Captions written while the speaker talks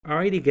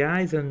Alrighty,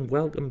 guys, and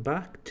welcome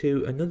back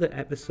to another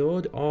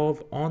episode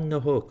of On the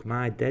Hook,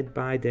 my Dead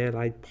by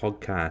Daylight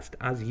podcast.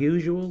 As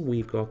usual,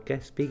 we've got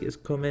guest speakers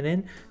coming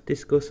in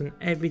discussing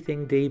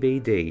everything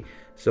DBD.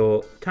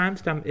 So,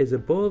 timestamp is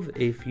above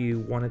if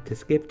you wanted to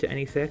skip to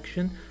any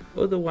section.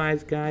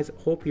 Otherwise, guys,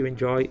 hope you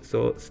enjoy,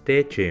 so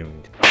stay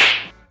tuned.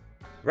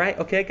 Right,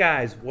 okay,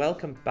 guys,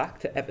 welcome back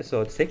to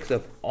episode 6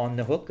 of On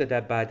the Hook, the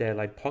Dead by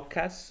Daylight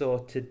podcast. So,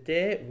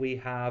 today we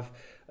have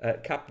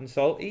Captain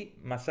Salty,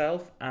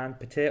 myself, and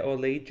Potato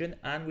Legion,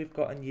 and we've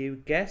got a new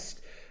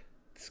guest,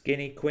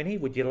 Skinny Quinny.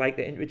 Would you like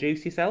to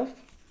introduce yourself?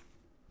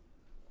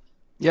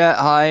 Yeah,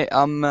 hi,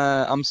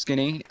 I'm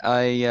Skinny.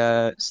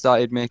 I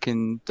started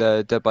making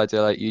the Dead by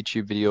Daylight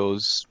YouTube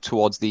videos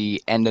towards the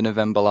end of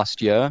November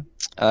last year.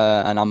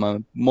 And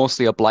I'm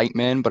mostly a Blight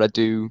main, but I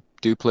do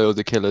play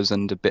other killers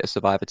and a bit of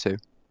Survivor too.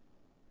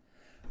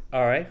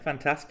 All right,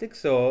 fantastic.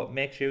 So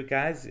make sure,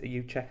 guys,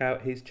 you check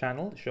out his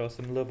channel, show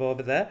some love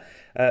over there.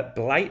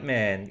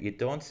 Blightman, you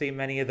don't see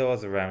many of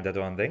those around, I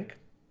don't think.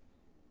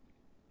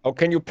 How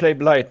can you play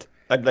Blight?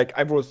 I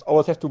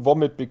always have to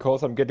vomit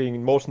because I'm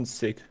getting motion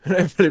sick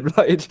when I play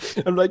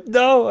Blight. I'm like,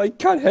 no, I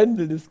can't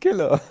handle this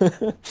killer.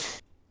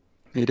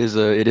 It is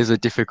a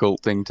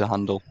difficult thing to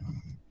handle.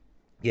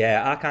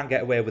 Yeah, I can't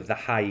get away with the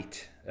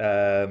height.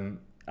 I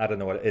don't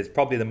know what it is.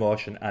 Probably the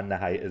motion and the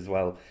height as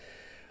well.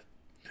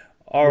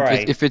 All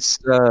If it,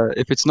 right.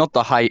 if it's not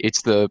the height,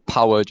 it's the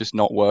power just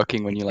not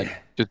working when you like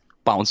just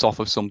bounce off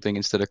of something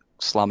instead of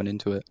slamming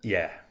into it.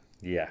 Yeah,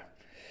 yeah.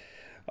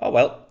 Oh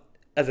well,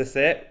 as I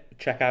say,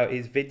 check out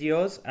his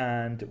videos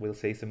and we'll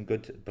see some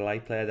good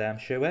Blight play there, I'm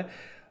sure.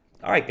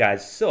 All right,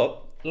 guys.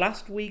 So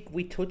last week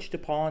we touched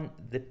upon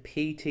the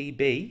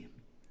PTB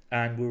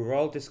and we were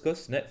all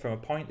discussing it from a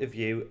point of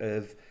view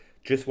of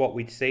just what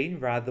we'd seen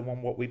rather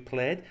than what we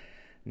played.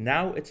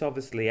 Now it's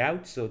obviously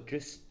out, so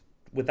just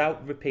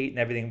without repeating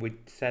everything we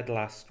said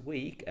last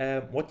week,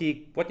 what do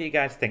you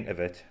guys think of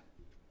it?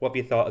 What have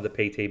you thought of the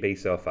PTB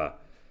so far?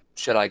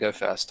 Should I go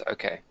first?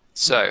 Okay.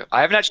 So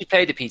I haven't actually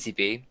played the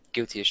PTB,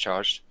 guilty as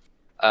charged,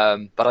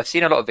 but I've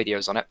seen a lot of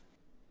videos on it,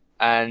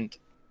 and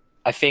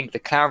I think the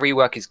clown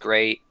rework is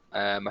great.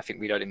 I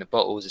think reloading the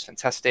bottles is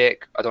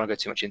fantastic. I don't want to go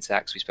too much into that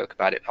because we spoke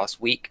about it last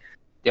week.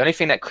 The only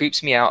thing that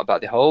creeps me out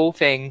about the whole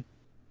thing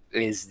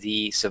is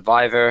the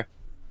survivor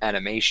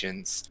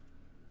animations.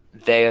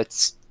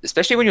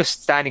 Especially when you're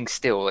standing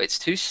still, it's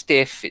too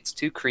stiff, it's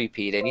too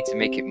creepy. They need to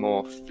make it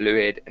more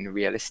fluid and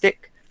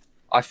realistic.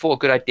 I thought a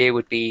good idea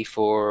would be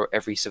for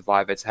every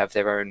survivor to have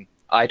their own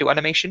idle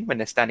animation when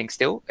they're standing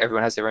still.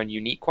 Everyone has their own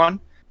unique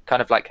one,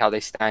 kind of like how they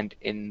stand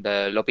in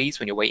the lobbies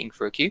when you're waiting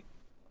for a queue.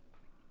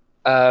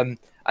 And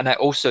I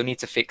also need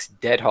to fix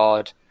Dead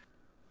Hard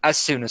as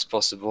soon as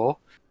possible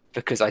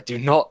because I do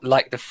not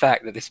like the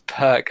fact that this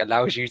perk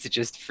allows you to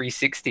just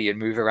 360 and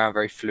move around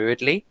very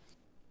fluidly.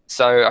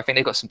 So I think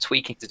they've got some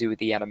tweaking to do with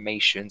the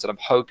animations, and I'm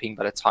hoping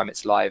by the time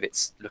it's live,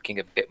 it's looking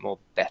a bit more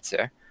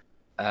better.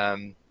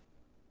 Um,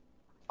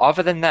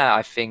 Other than that,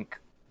 I think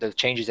the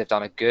changes they've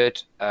done are good,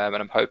 and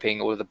I'm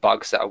hoping all of the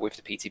bugs that are with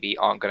the PTB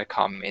aren't going to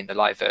come in the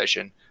live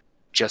version,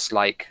 just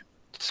like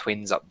the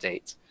Twins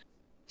update.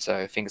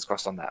 So fingers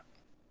crossed on that.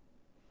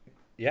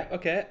 Yeah,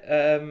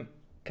 okay.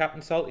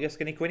 Captain Salty or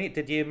Skinny Quinny,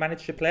 did you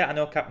manage to play it? I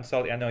know Captain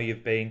Salty, I know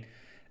you've been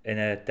in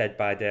a Dead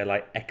by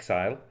Daylight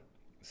exile.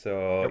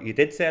 So Yep. you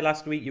did say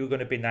last week you were going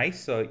to be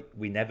nice, so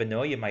we never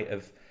know. You might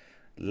have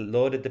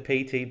loaded the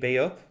PTB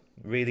up,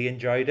 really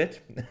enjoyed it.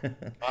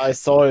 I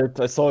saw it.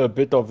 I saw a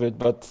bit of it,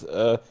 but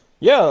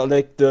yeah,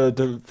 like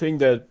the thing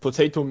that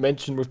Potato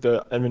mentioned with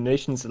the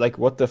animations, like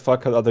what the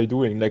fuck are they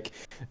doing? Like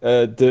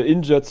the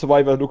injured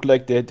survivor look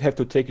like they have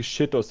to take a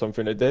shit or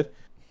something like that.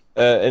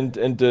 And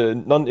the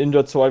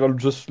non-injured survivor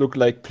just look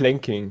like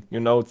planking.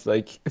 It's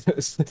like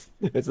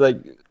it's like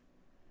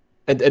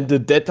and the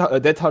Dead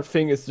Hard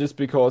thing is just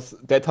because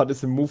Dead Hard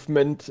is a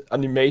movement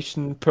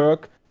animation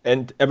perk,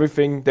 and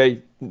everything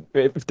they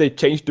if they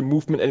change the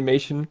movement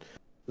animation,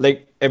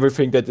 like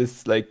everything that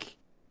is like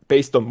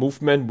based on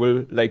movement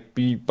will like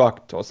be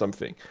bugged or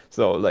something.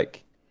 So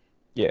like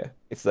yeah,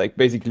 it's like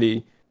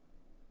basically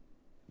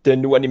the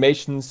new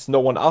animations no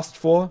one asked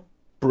for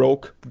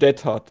broke Dead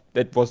Hard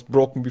that was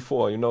broken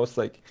before. It's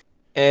like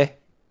eh,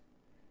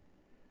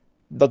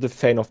 not a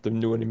fan of the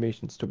new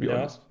animations to be No,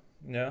 honest.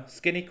 no.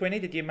 Skinny Quinny,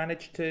 did you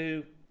manage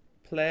to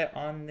play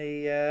on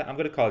the? I'm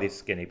going to call you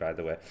Skinny, by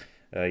the way.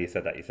 You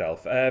said that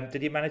yourself.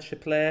 Did you manage to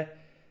play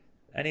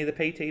any of the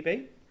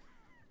PTB?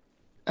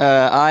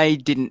 I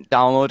didn't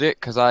download it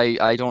because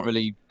I don't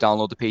really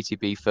download the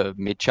PTB for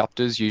mid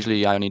chapters.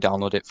 Usually, I only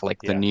download it for like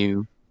the Yeah.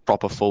 new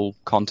proper full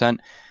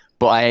content.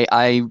 But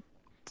I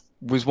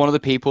was one of the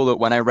people that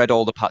when I read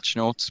all the patch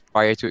notes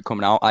prior to it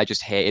coming out, I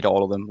just hated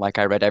all of them. Like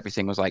I read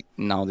everything, was like,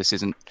 no, this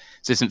isn't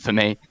for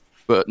me.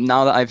 But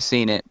now that I've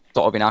seen it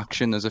sort of in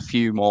action, there's a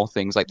few more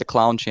things like the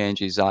clown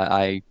changes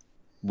I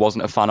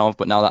wasn't a fan of,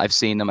 but now that I've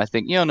seen them, I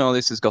think, no,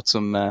 this has got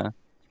some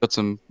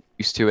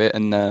use to it,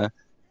 and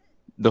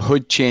the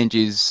hood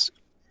changes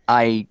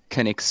I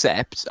can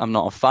accept. I'm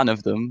not a fan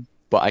of them,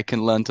 but I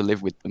can learn to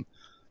live with them.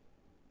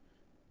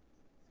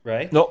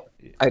 right? No,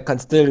 I can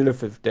still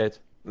live with that.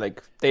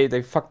 Like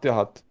they fucked the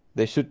HUD.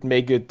 They should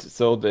make it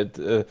so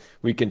that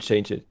we can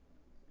change it.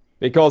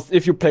 Because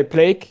if you play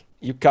Plague,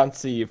 you can't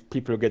see if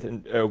people get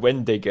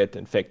when they get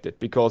infected.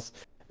 Because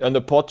on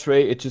the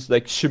portrait, it just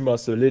like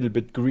shimmers a little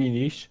bit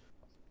greenish,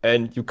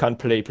 and you can't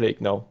play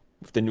Plague now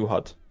with the new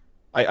HUD.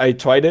 I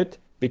tried it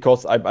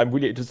because I'm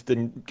really interested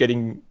in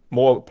getting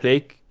more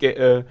Plague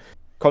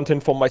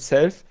content for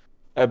myself,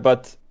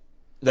 but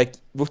like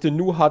with the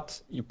new HUD,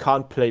 you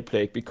can't play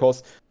Plague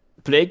because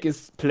Plague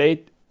is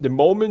played the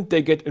moment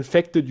they get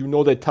infected. You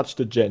know they touch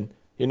the gen,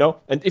 you know.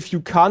 And if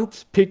you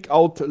can't pick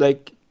out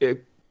like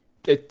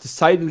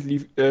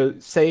decidedly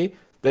say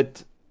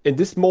that in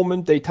this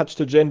moment they touch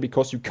the gen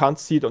because you can't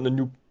see it on the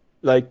new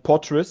like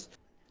portraits,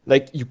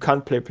 like you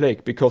can't play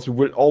Plague because you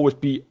will always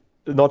be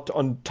not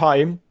on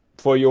time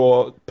for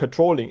your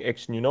patrolling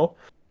action, you know.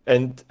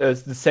 And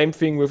it's the same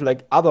thing with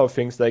like other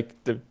things like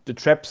the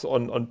traps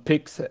on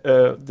pigs,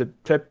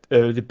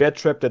 the bear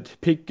trap that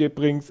pig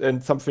brings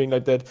and something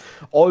like that.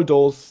 All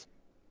those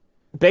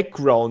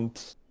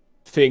background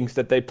things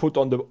that they put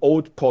on the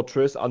old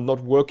portraits are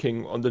not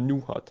working on the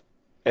new HUD,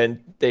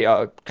 and they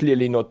are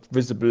clearly not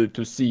visible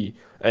to see.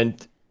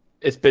 And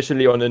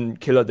especially on a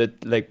killer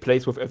that like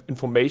plays with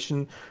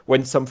information,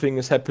 when something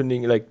is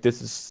happening like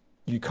this, is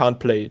you can't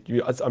play it.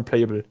 It's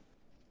unplayable.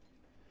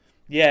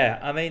 Yeah,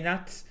 I mean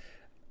that's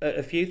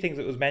a few things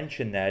that was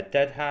mentioned there.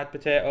 Dead hard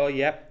potato,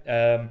 yep.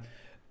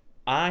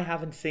 I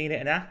haven't seen it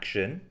in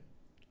action,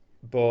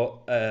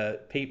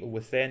 but people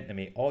were saying to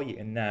me, "Oh, you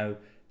can now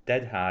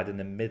dead hard in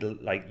the middle,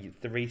 like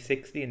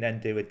 360, and then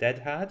do a dead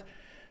hard."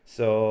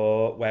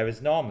 So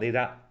whereas normally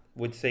that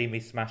would see me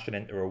smashing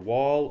into a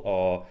wall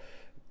or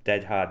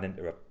dead hard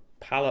into a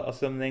pallet or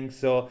something.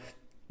 So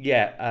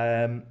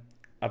yeah,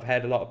 I've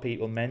heard a lot of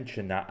people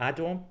mention that. I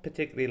don't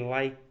particularly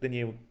like the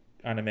new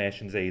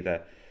animations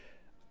either.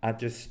 I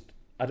just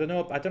I don't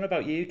know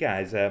about you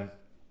guys. For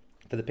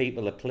the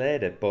people that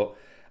played it, but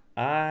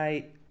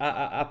I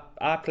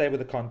play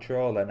with a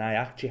controller and I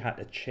actually had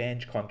to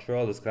change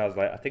controllers because I was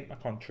like, I think my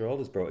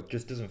controller's broke. It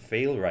just doesn't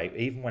feel right.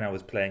 Even when I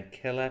was playing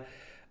killer,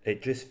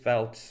 it just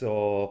felt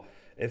so.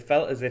 It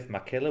felt as if my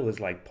killer was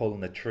like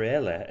pulling a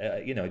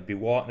trailer. It'd be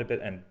walking a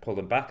bit and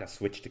pulling back. I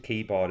switched to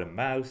keyboard and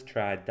mouse,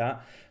 tried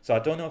that. So I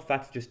don't know if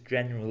that's just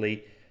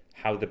generally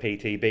how the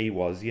PTB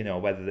was.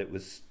 Whether it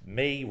was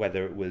me,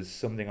 whether it was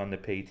something on the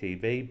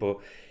PTB. But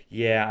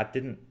yeah,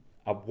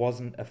 I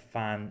wasn't a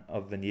fan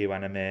of the new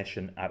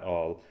animation at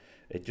all.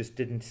 It just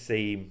didn't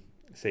seem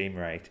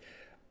right.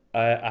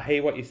 I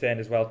hear what you're saying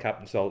as well,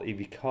 Captain Salty,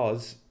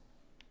 because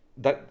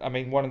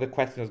one of the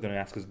questions I was going to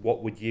ask is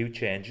what would you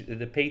change?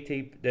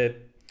 The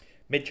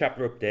mid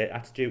chapter update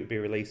that's due to be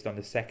released on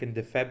the 2nd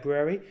of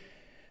February.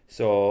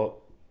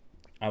 So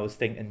I was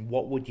thinking,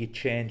 what would you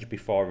change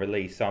before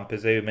release? So I'm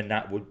presuming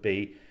that would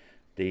be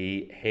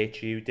the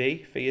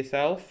HUD for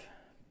yourself.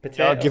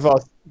 Yeah, Potato.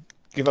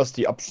 give us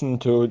the option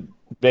to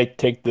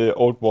take the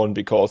old one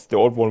because the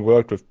old one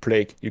worked with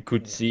Plague. You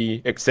could Yeah.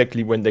 see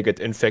exactly when they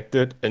get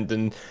infected and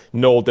then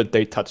know that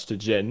they touched the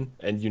gen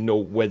and you know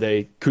where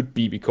they could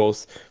be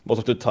because most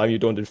of the time you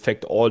don't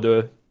infect all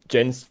the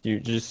gens.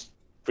 You just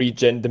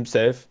regen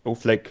themselves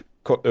with like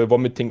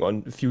vomiting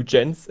on a few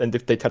gens, and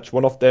if they touch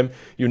one of them,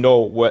 you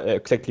know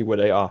exactly where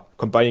they are.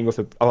 Combining with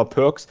the other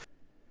perks,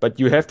 but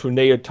you have to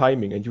nail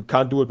timing and you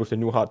can't do it with the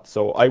new HUD.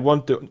 So I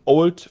want the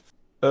old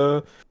uh,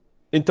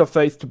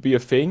 interface to be a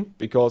thing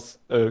because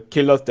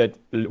killers that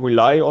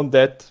rely on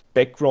that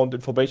background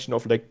information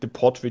of like the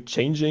portrait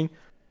changing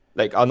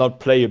like are not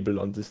playable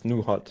on this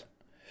new HUD.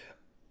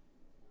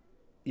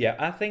 Yeah,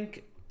 I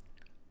think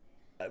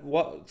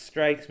what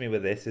strikes me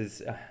with this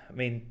is,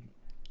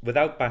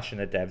 without bashing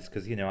the devs,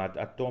 because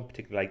I don't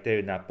particularly like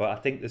doing that, but I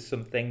think there's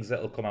some things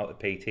that'll come out of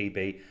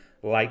PTB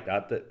like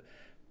that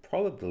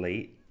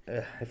probably,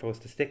 if I was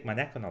to stick my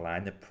neck on the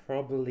line, they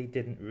probably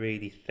didn't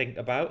really think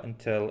about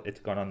until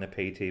it's gone on the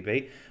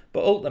PTB.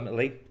 But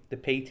ultimately, the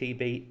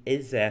PTB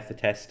is there for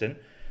testing,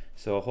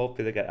 so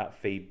hopefully they get that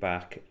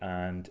feedback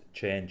and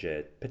change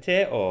it.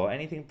 Potato,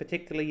 anything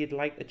particularly you'd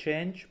like to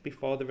change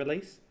before the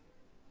release?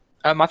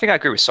 I think I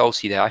agree with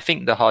Salty there. I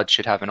think the HUD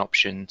should have an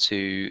option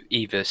to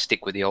either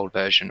stick with the old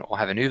version or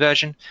have a new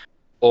version,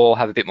 or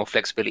have a bit more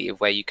flexibility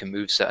of where you can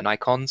move certain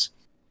icons.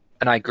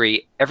 And I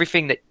agree,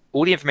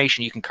 all the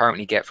information you can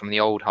currently get from the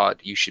old HUD,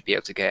 you should be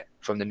able to get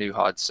from the new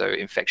HUD. So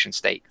infection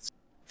states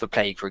for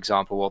Plague, for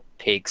example, or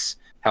pigs,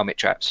 helmet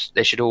traps,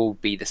 they should all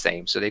be the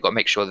same. So they've got to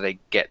make sure that they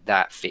get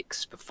that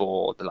fixed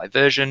before the live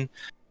version.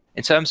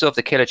 In terms of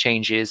the killer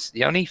changes,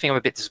 the only thing I'm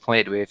a bit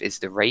disappointed with is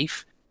the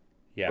Wraith.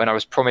 Yeah. When I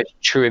was promised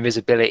true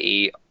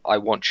invisibility, I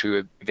want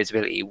true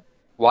invisibility.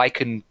 Why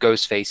can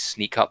Ghostface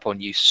sneak up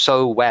on you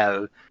so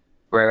well,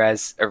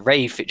 whereas a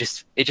Wraith, it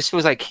just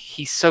feels like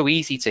he's so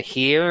easy to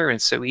hear and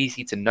so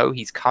easy to know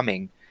he's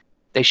coming.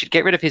 They should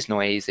get rid of his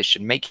noise. They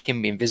should make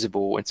him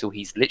invisible until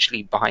he's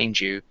literally behind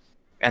you,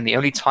 and the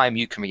only time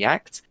you can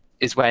react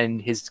is when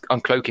he's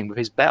uncloaking with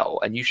his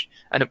bell. And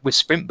with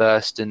sprint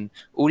burst and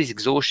all these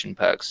exhaustion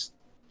perks,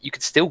 you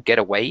could still get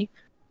away.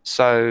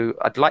 So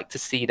I'd like to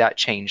see that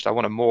changed. I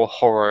want a more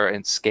horror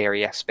and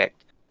scary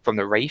aspect from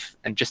the Wraith,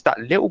 and just that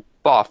little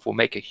buff will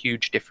make a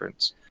huge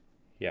difference.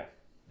 Yeah.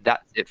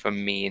 That's it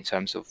from me in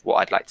terms of what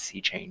I'd like to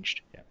see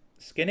changed. Yeah.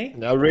 Skinny?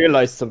 I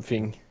realized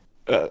something.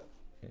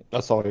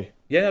 Sorry.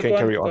 Yeah, no, Can go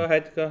carry on.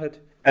 on. Go ahead.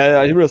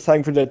 I realized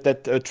something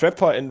that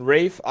Trapper and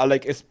Wraith are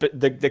like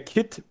the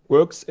kit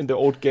works in the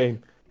old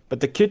game, but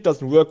the kit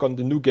doesn't work on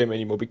the new game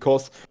anymore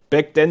because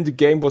back then the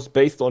game was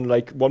based on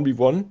like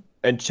 1v1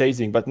 and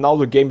chasing, but now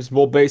the game is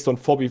more based on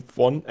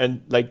 4v1 and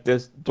like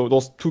those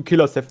two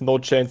killers have no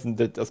chance in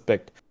that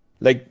aspect.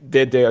 Like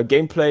their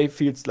gameplay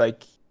feels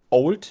like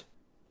old,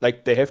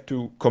 like they have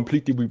to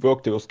completely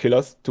rework those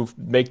killers to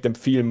make them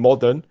feel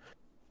modern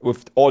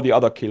with all the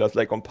other killers,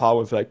 like on par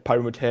with like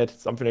Pyramid Head,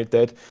 something like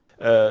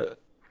that.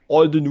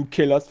 All the new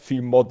killers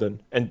feel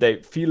modern and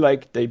they feel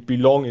like they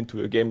belong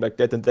into a game like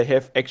that and they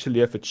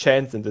actually have a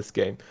chance in this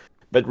game.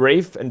 But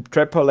Wraith and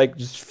Trapper like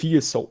just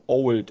feel so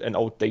old and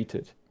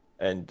outdated,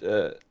 and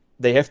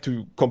they have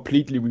to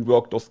completely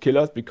rework those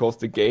killers because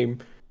the game,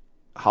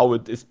 how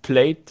it is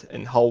played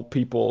and how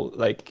people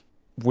like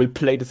will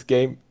play this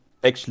game,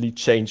 actually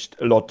changed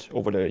a lot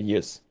over the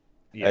years.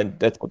 Yeah. And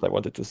that's what I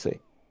wanted to say.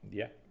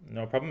 Yeah,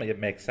 no problem. It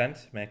makes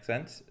sense.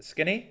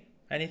 Skinny,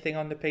 anything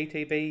on the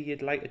PTB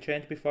you'd like to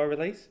change before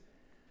release?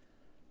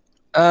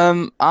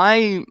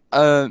 I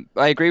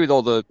agree with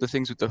all the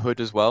things with the hood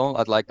as well.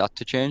 I'd like that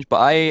to change, but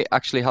I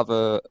actually have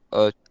a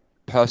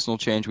personal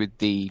change with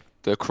the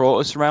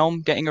Crotus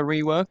realm getting a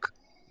rework.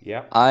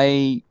 Yeah.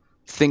 I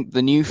think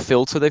the new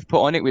filter they've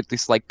put on it with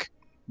this like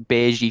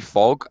beigey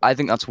fog, I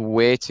think that's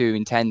way too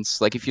intense.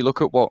 Like if you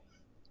look at what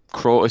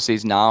Crotus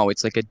is now,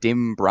 it's like a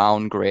dim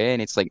brown gray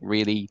and it's like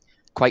really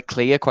quite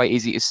clear, quite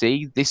easy to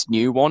see. This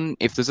new one,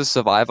 if there's a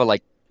survivor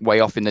like way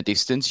off in the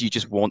distance, you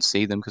just won't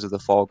see them because of the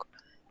fog.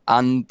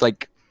 And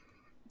like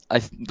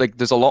like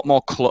there's a lot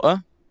more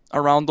clutter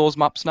around those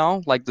maps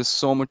now. Like there's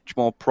so much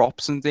more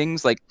props and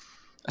things. Like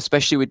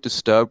especially with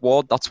Disturbed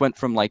Ward, that's went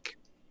from like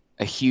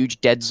a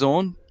huge dead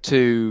zone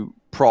to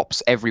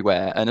props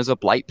everywhere. And as a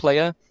Blight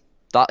player,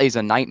 that is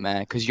a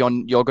nightmare because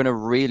you're gonna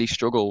really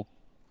struggle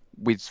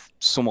with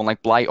someone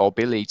like Blight or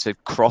Billy to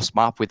cross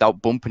map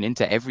without bumping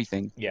into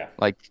everything. Yeah.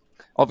 Like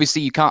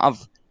obviously you can't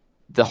have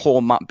the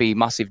whole map be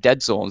massive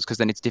dead zones because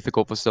then it's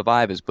difficult for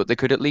survivors, but they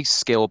could at least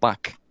scale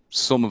back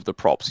some of the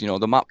props. You know,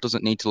 the map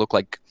doesn't need to look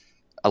like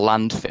a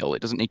landfill.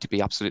 It doesn't need to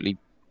be absolutely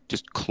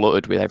just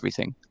cluttered with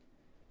everything.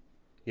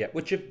 Yeah,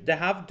 which they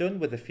have done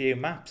with a few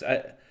maps.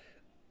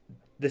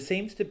 There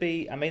seems to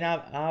be. I mean,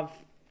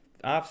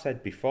 I've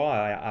said before.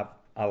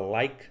 I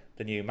like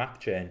the new map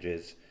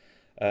changes,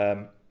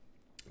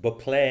 but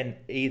playing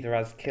either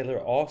as killer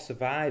or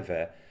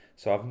survivor.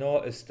 So I've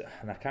noticed,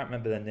 and I can't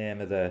remember the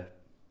name of the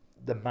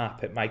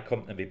map. It might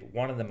come to me, but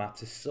one of the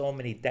maps is so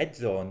many dead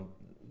zones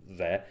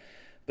there.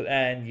 But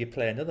then you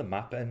play another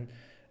map, and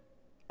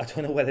I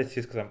don't know whether it's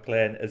just because I'm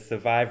playing as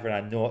survivor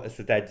and I notice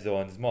the dead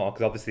zones more.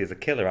 Because obviously as a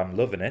killer, I'm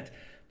loving it.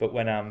 But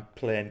when I'm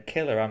playing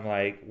killer, I'm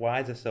like,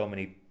 why is there so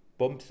many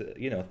bumps?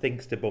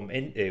 Things to bump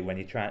into when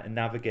you're trying to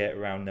navigate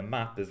around the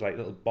map. There's like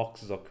little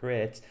boxes or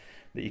crates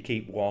that you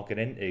keep walking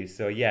into.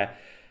 So yeah,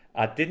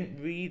 I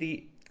didn't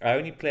really. I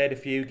only played a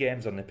few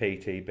games on the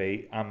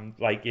PTB. I'm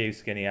like you,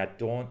 Skinny. I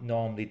don't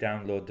normally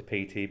download the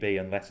PTB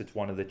unless it's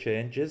one of the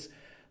changes.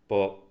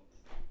 But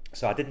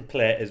so I didn't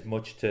play it as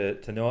much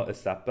to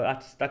notice that.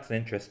 But that's an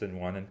interesting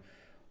one, and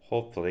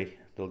hopefully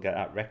they'll get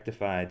that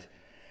rectified.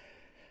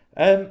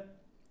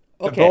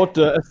 Okay. About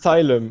the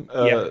asylum,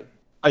 Yeah.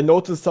 I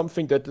noticed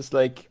something that is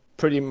like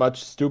pretty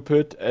much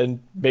stupid,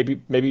 and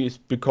maybe it's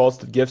because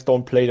the devs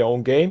don't play their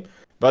own game,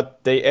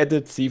 but they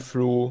added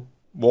see-through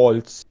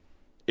walls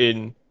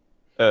in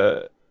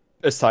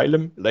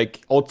asylum,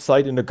 like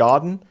outside in the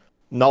garden.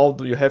 Now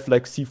you have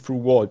like see-through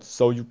walls,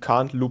 so you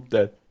can't loop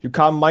that. You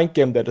can't mind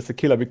game that as a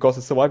killer because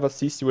the survivor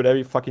sees you at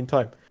every fucking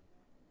time.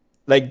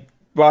 Like,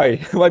 why?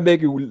 Why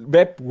make a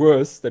map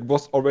worse that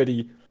was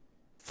already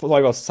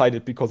survivor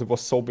sided because it was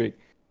so big?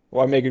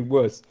 Why make it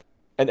worse?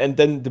 And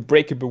then the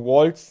breakable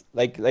walls,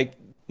 like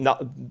now,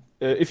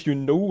 if you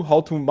know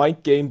how to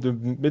mind game the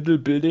middle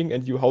building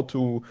and you how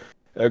to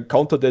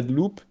counter that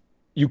loop,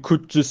 you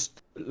could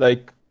just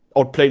like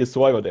outplay the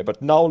survivor there.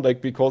 But now,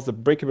 like because the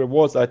breakable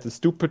walls are at the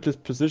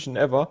stupidest position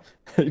ever,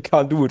 you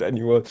can't do it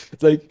anymore.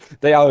 It's like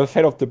they are a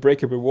fan of the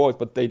breakable walls,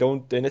 but they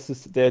don't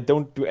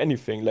do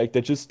anything. Like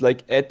they just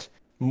like add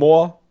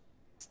more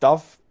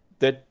stuff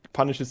that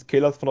punishes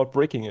killers for not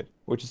breaking it,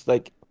 which is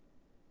like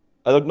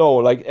I don't know,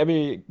 like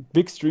every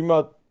big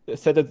streamer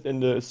said it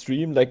in the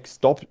stream, like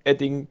stop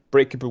adding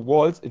breakable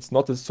walls. It's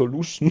not a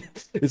solution.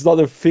 It's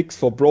not a fix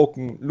for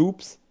broken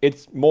loops.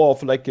 It's more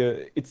of like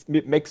it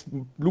makes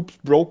loops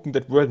broken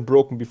that weren't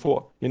broken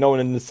before. You know, in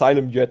an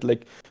asylum you had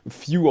like a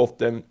few of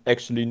them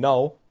actually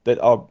now that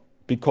are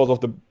because of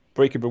the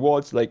breakable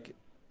walls like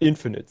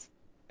infinite.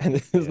 And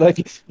it's Yeah.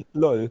 like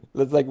lol.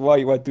 That's like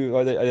why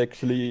they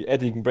actually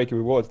adding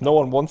breakable walls? No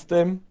one wants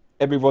them.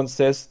 Everyone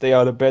says they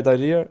are a bad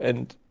idea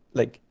and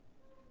like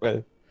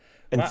well,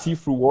 and My, see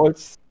through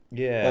walls.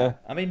 Yeah,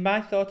 I mean,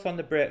 my thoughts on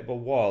the breakable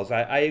walls.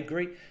 I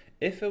agree.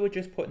 if it were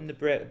just putting the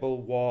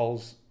breakable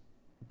walls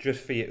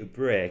just for you to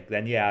break,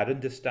 then yeah, I'd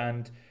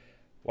understand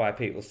why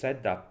people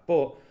said that.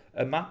 But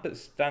a map that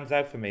stands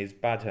out for me is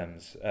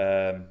Badhams.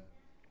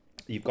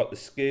 You've got the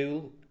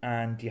school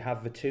and you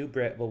have the two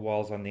breakable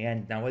walls on the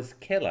end. Now, as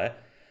killer,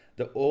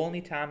 the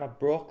only time I've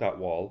broke that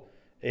wall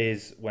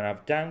is when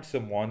I've downed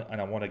someone and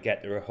I want to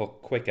get to a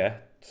hook quicker.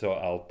 So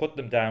I'll put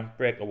them down,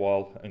 break the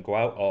wall, and go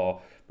out,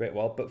 or break the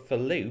wall. But for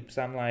loops,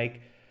 I'm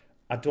like,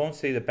 I don't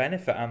see the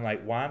benefit. I'm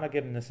like, why am I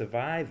giving the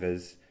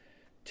survivors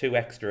two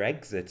extra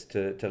exits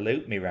to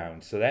loop me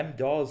round? So them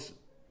doors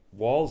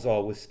walls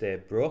always stay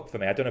broke for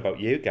me. I don't know about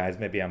you guys.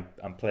 Maybe I'm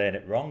playing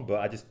it wrong, but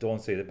I just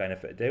don't see the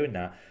benefit of doing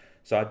that.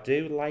 So I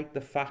do like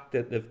the fact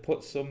that they've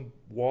put some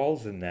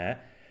walls in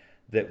there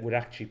that would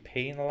actually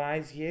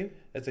penalise you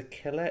as a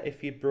killer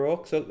if you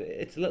broke. So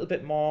it's a little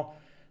bit more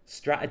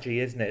strategy,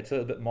 isn't it? It's a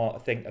little bit more to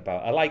think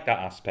about. I like that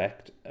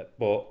aspect,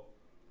 but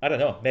I don't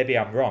know. Maybe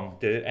I'm wrong.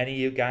 Do any of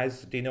you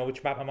guys, do you know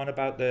which map I'm on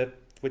about?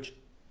 Which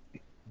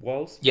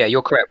walls? Yeah,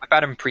 you're correct. With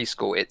Adam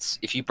Preschool, it's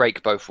if you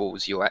break both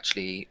walls, you're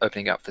actually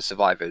opening up for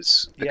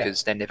survivors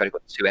because then they've only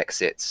got two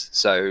exits.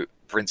 So,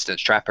 for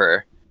instance,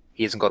 Trapper,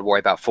 he hasn't got to worry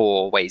about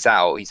 4 ways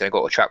out. He's only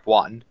got to trap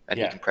one, and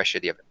he can pressure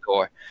the other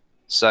door.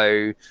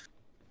 So,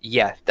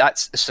 yeah,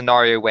 that's a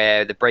scenario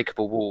where the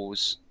breakable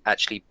walls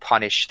actually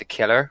punish the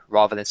killer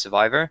rather than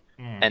survivor,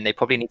 and they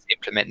probably need to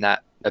implement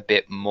that a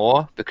bit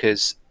more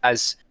because,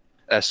 as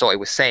Soti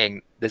was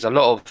saying, there's a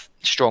lot of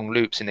strong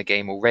loops in the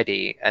game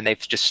already, and they've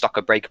just stuck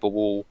a breakable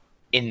wall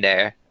in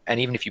there. And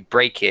even if you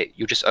break it,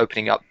 you're just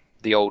opening up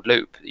the old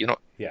loop. You're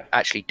not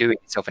actually doing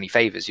yourself any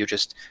favors. You're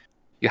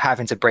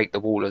having to break the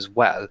wall as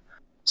well.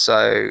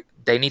 So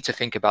they need to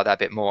think about that a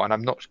bit more. And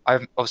I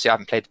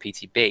haven't played the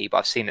PTB, but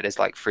I've seen that there's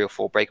like 3 or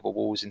 4 breakable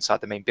walls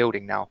inside the main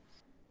building now.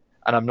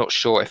 And I'm not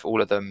sure if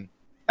all of them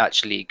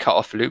actually cut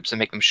off loops and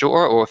make them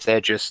shorter, or if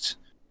they're just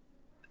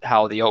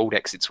how the old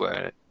exits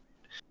were.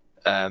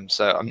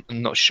 So I'm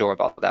not sure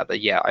about that, but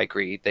yeah, I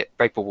agree that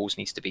breakable walls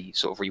needs to be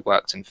sort of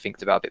reworked and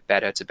think about a bit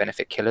better to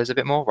benefit killers a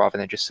bit more rather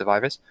than just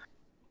survivors.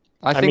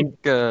 I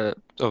think. Oh,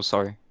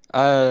 sorry.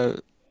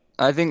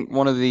 I think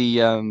one of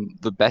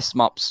the best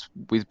maps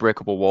with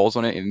breakable walls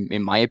on it,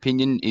 in my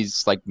opinion,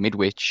 is like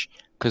Midwich,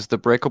 because the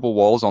breakable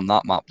walls on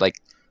that map,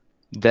 like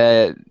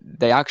they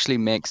actually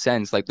make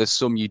sense. Like there's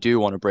some you do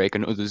want to break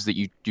and others that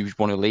you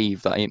want to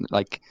leave.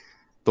 Like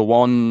the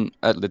one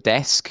at the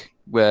desk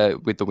where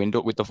with the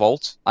window with the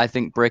vault, I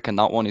think breaking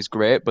that one is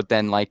great. But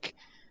then like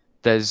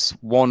there's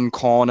one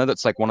corner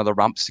that's like one of the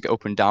ramps to get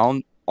up and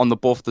down. On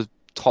both the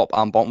top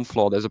and bottom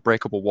floor, there's a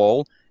breakable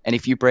wall. And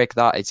if you break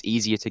that, it's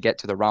easier to get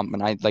to the ramp.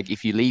 And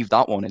if you leave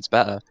that one, it's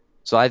better.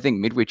 So I think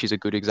Midwich is a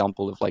good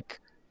example of like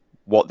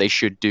what they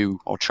should do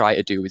or try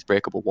to do with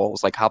breakable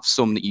walls. Like have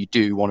some that you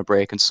do want to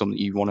break and some that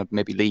you want to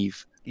maybe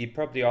leave. You're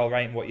probably all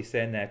right in what you're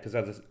saying there, because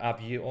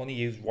I've only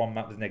used one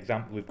map as an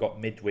example. We've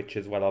got Midwich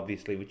as well,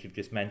 obviously, which you've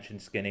just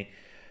mentioned, Skinny.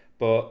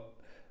 But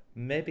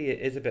maybe it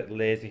is a bit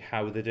lazy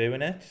how they're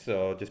doing it,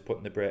 so just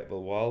putting the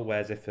breakable wall.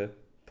 Whereas if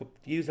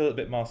use a little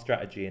bit more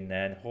strategy in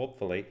there, and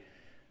hopefully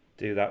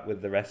do that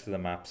with the rest of the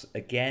maps.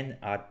 Again,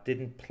 I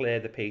didn't play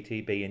the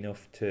PTB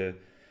enough to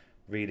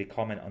really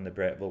comment on the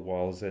breakable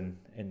walls in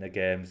the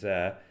games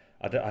there.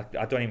 I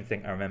don't even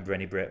think I remember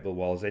any breakable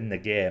walls in the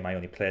game. I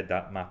only played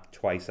that map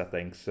twice, I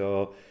think.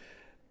 So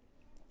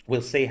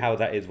we'll see how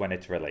that is when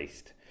it's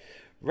released.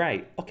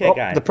 Right. Okay,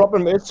 guys. The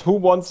problem is who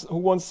wants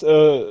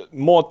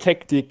more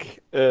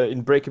tactic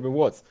in breakable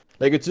walls.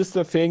 Like it's just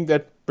a thing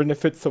that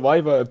benefits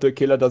survivor if the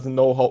killer doesn't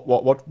know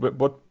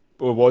what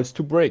walls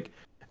to break,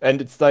 and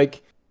it's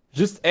like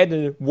just add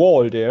a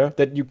wall there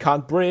that you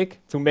can't break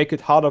to make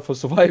it harder for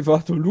survivor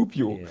to loop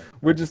you. Yeah.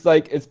 Which is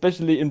like,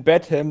 especially in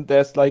Batham,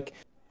 there's like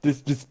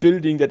this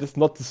building that is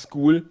not the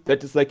school,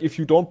 that is like if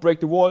you don't break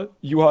the wall,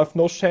 you have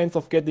no chance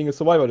of getting a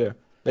survivor there.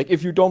 Like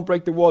if you don't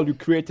break the wall, you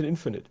create an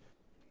infinite.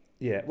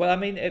 Yeah, well, I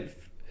mean,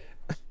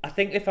 I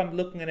think if I'm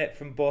looking at it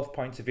from both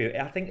points of view,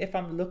 I think if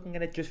I'm looking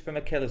at it just from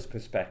a killer's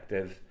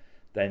perspective,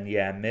 then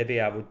yeah,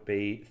 maybe I would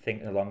be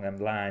thinking along them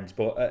lines.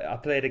 But I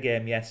played a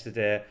game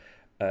yesterday,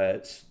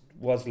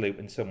 was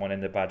looping someone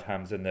in the bad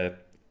hams in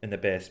the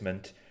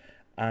basement,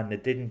 and they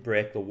didn't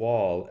break the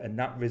wall, and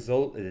that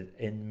resulted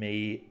in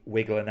me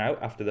wiggling out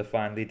after they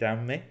finally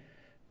downed me,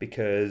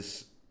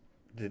 because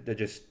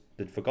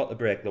they forgot to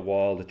break the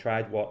wall. They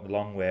tried walking the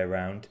long way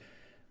around,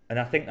 and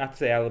I think that's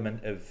the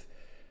element of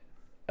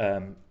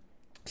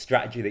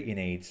strategy that you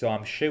need. So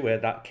I'm sure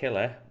that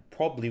killer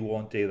probably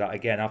won't do that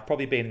again. I've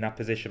probably been in that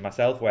position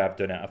myself where I've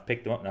done it. I've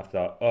picked them up and I've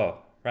thought, oh,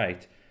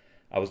 right,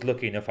 I was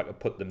lucky enough I could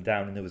put them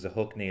down and there was a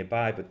hook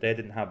nearby, but they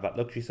didn't have that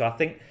luxury. So I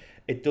think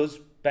it does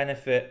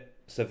benefit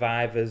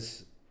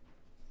survivors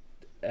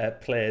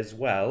play as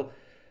well.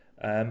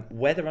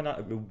 Whether or not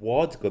it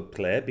rewards good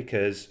play,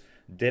 because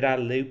did I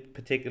loop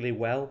particularly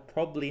well?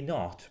 Probably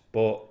not,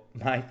 but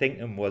my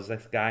thinking was,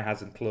 this guy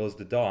hasn't closed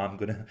the door, I'm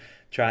going to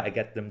try to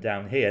get them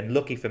down here. And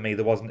lucky for me,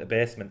 there wasn't a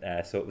basement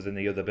there, so it was in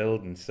the other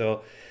building.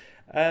 So,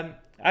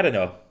 I don't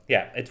know.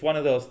 Yeah, it's one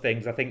of those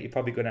things. I think you're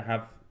probably going to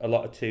have a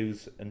lot of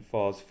 2s and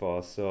 4s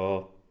for.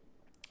 So,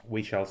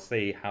 we shall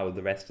see how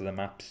the rest of the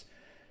maps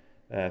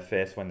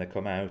face when they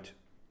come out.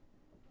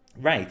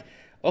 Right.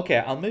 Okay,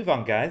 I'll move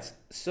on, guys.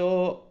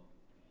 So,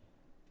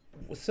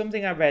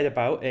 something I read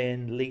about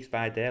in Leaks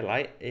by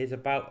Daylight is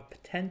about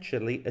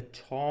potentially a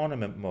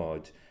tournament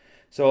mode.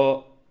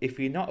 So, if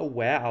you're not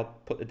aware, I'll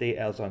put the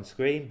details on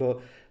screen,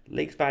 but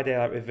Leaks by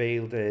Daylight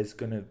revealed there's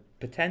going to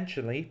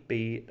potentially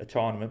be a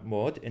tournament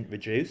mode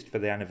introduced for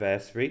the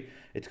anniversary.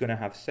 It's going to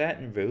have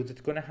certain rules.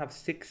 It's going to have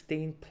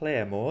 16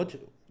 player mode,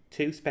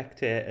 2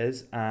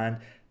 spectators, and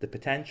the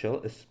potential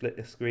to split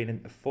the screen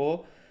into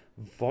 4.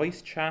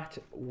 Voice chat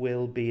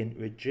will be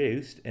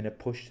introduced in a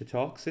push to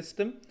talk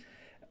system.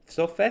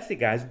 So, firstly,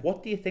 guys,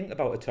 what do you think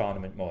about a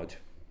tournament mode?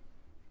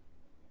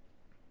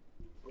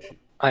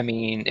 I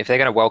mean, if they're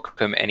going to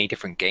welcome any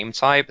different game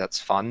type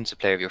that's fun to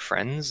play with your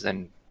friends,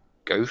 then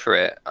go for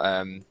it.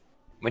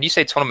 When you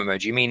say tournament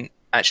mode, do you mean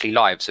actually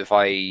live? So if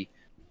I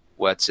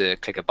were to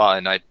click a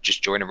button, I'd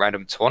just join a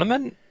random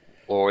tournament?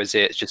 Or is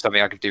it just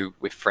something I could do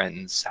with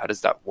friends? How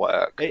does that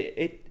work?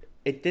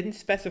 It didn't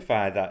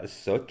specify that as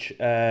such.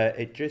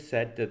 It just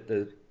said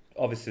that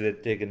obviously they're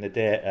digging the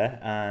data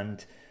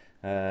and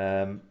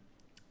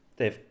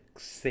they've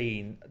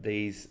seen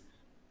these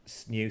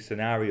new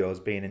scenarios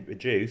being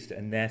introduced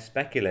and they're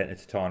speculating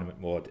it's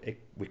tournament mode.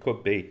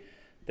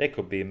 They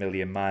could be a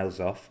million miles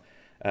off.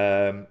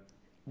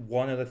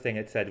 One other thing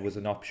it said was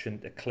an option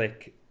to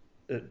click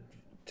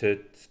to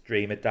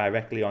stream it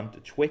directly onto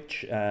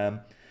Twitch.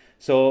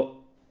 So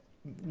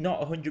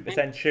not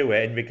 100% sure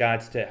in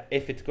regards to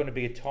if it's going to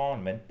be a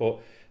tournament, but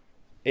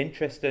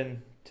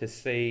interesting to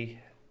see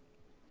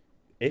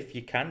if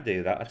you can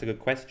do that. That's a good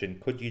question.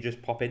 Could you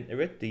just pop into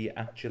it?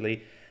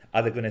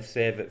 Are they going to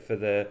save it for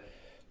the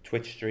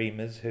Twitch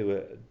streamers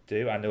who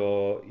do? I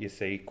know you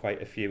see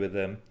quite a few of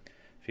them,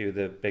 a few of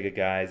the bigger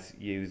guys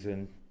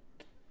using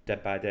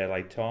Dead by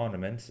Daylight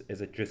tournaments. Is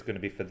it just going to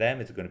be for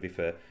them? Is it going to be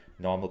for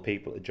normal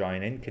people to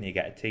join in? Can you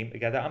get a team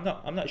together? I'm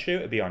not sure,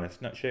 to be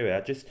honest. Not sure. I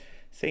just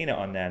seen it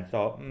on there and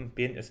thought,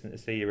 be interesting to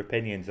see your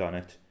opinions on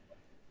it.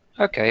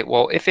 Okay,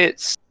 well, if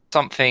it's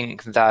something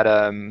that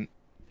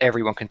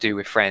everyone can do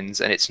with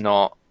friends and it's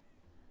not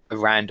a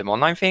random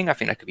online thing, I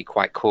think that could be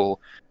quite cool.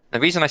 The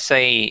reason I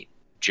say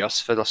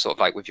just for the sort of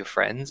like with your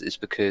friends is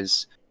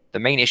because the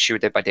main issue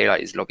with Dead by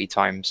Daylight is lobby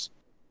times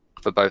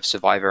for both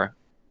Survivor.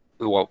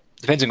 Well,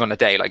 depending on the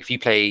day. Like if you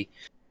play,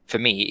 for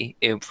me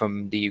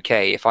from the UK,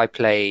 if I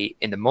play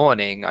in the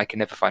morning, I can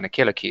never find a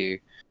killer queue.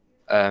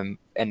 And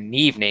in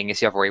the evening,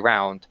 it's the other way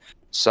around.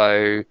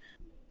 So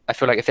I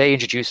feel like if they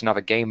introduce another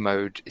game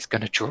mode, it's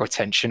going to draw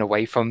attention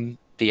away from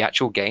the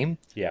actual game.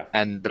 Yeah.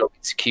 And the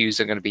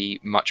queues are going to be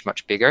much,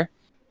 much bigger.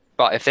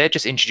 But if they're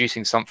just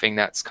introducing something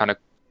that's kind of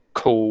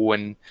cool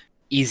and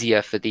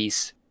easier for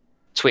these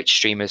Twitch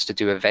streamers to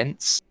do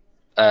events,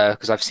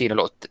 because I've seen a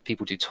lot of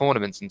people do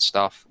tournaments and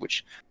stuff,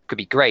 which could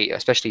be great,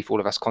 especially for all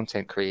of us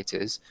content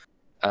creators.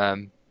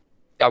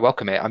 I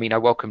welcome it. I mean, I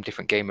welcome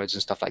different game modes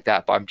and stuff like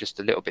that, but I'm just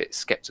a little bit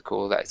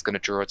skeptical that it's going to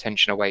draw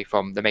attention away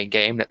from the main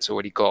game that's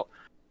already got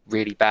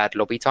really bad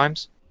lobby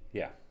times.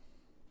 Yeah.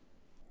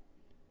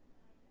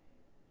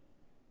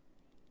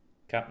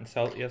 Captain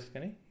Salty or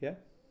Skinny? Yeah.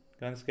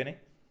 Go on, Skinny.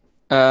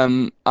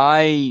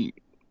 I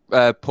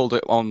pulled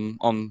it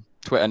on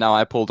Twitter now.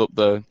 I pulled up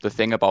the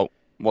thing about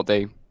what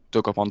they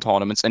dug up on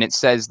tournaments, and it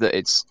says that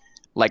it's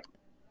like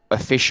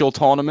official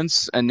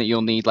tournaments and that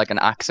you'll need like an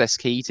access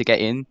key to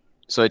get in.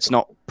 So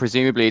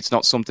presumably it's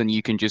not something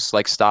you can just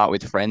like start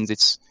with friends.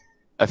 It's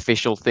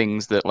official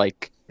things that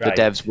like the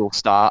devs will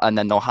start, and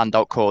then they'll hand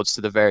out codes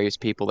to the various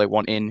people they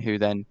want in, who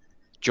then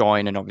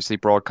join and obviously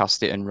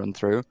broadcast it and run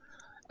through,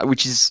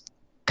 which is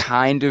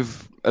kind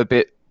of a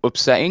bit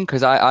upsetting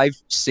because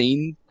I've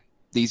seen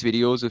these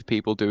videos of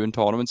people doing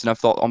tournaments and I've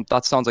thought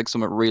that sounds like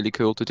something really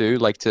cool to do,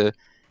 like to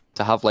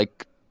have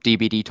like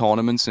DBD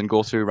tournaments and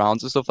go through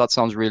rounds and stuff. That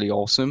sounds really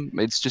awesome.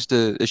 It's just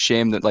a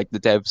shame that like the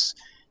devs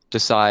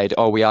decide,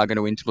 oh, we are going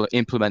to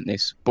implement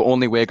this, but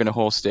only we're going to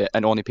host it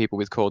and only people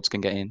with codes can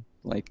get in.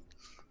 Like,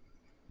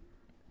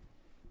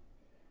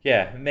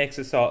 yeah, it makes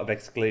it sort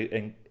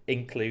of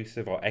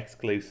inclusive or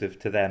exclusive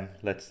to them.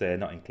 Let's say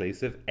not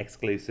inclusive,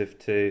 exclusive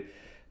to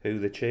who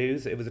they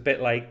choose. It was a bit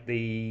like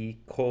the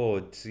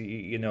codes,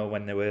 you know,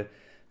 when they were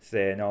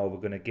saying, oh, we're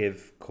going to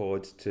give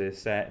codes to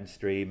certain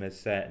streamers,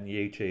 certain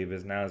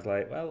YouTubers, and I was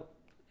like, well,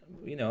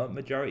 you know,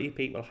 majority of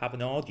people have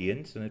an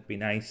audience and it'd be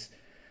nice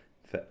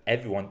for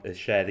everyone to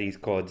share these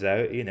codes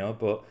out, you know.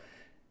 But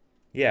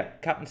yeah,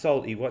 Captain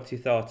Salty, what's your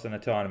thoughts on a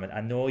tournament?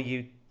 I know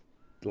you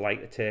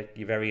like to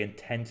you're very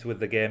intense with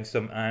the game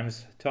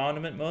sometimes.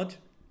 Tournament mode,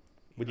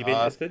 would you be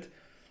interested?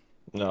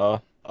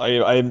 No,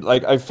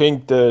 I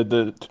think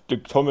the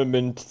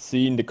tournament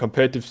scene, the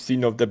competitive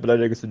scene of the Blood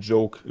is a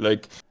joke.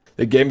 Like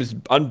the game is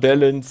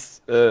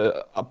unbalanced,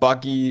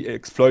 buggy,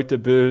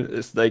 exploitable.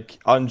 It's like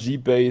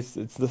RNG based.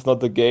 It's just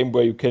not a game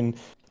where you can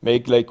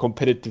make like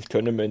competitive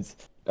tournaments.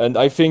 And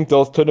I think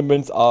those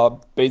tournaments are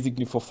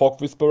basically for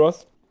fog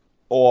whisperers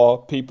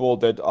or people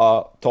that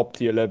are top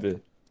tier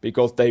level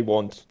because they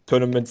want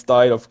tournament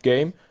style of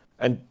game,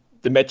 and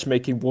the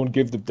matchmaking won't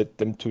give them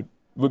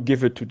will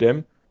give it to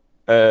them.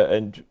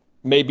 and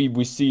maybe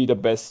we see the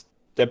best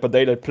Dead by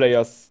Daylight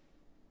players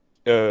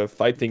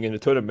fighting in a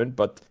tournament.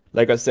 But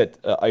like I said,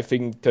 I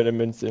think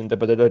tournaments in Dead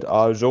by Daylight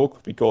are a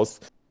joke because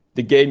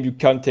the game, you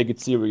can't take it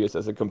serious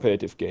as a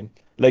competitive game.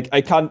 Like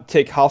I can't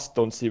take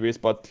Hearthstone serious,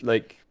 but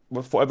like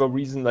for whatever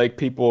reason, like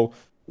people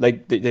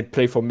like they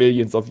play for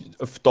millions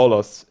of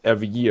dollars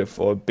every year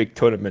for a big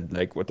tournament.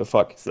 Like what the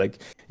fuck? It's like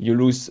you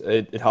lose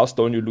in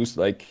Hearthstone, you lose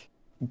like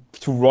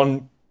to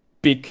run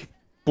big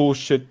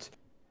bullshit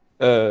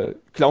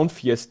clown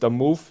fiesta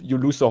move, you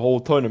lose a whole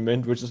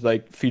tournament, which is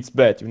like feels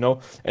bad, you know.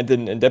 And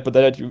then in Dead by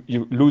Daylight,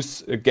 you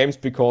lose games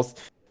because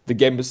the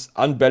game is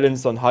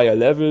unbalanced on higher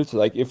levels.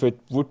 Like if it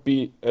would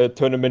be a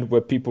tournament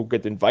where people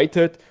get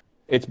invited,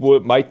 it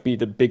might be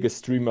the biggest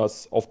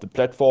streamers of the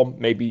platform,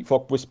 maybe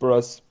Fog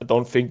Whisperers. I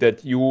don't think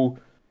that you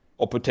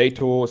or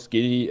Potato,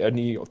 Skilly,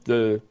 any of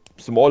the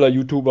smaller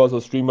YouTubers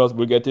or streamers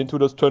will get into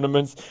those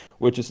tournaments,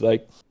 which is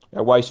like,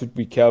 why should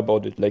we care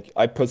about it? Like,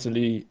 I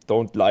personally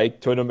don't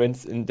like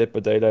tournaments in Dead by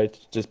Daylight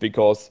just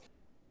because,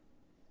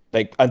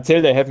 like,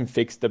 until they haven't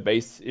fixed the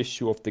base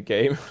issue of the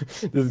game,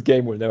 this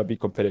game will never be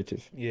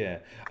competitive. Yeah,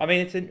 I mean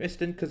it's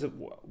interesting because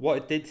what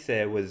it did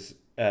say was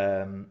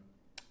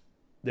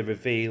they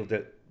revealed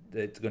that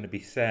there's going to be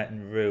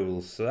certain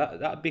rules, so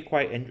that'd be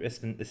quite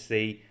interesting to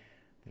see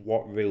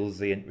what rules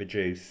they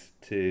introduce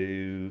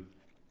to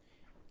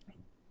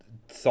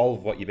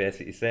solve what you're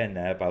basically saying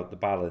there about the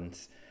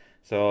balance.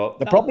 So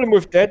The problem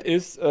with that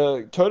is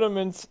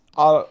tournaments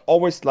are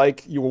always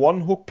like you one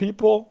hook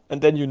people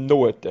and then you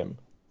know it them.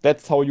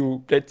 That's how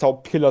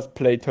killers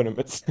play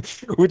tournaments.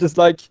 Which is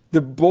like the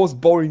most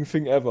boring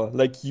thing ever.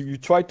 Like you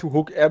try to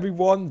hook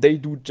everyone, they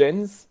do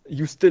gens,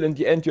 you still in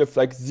the end you have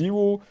like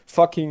zero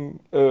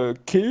fucking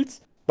kills,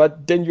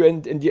 but then you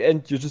end in the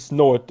end you just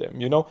know it them,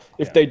 you know?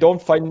 If Yeah. they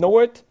don't find know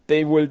it,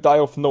 they will die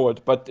of know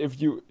it. But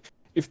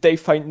if they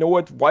find know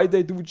it why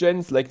they do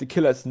gens, like the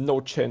killer has no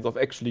chance of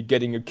actually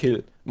getting a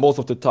kill. Most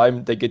of the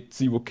time they get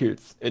zero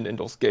kills in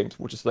those games,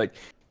 which is like,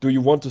 do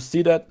you want to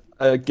see that?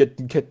 Get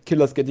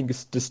killers getting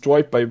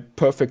destroyed by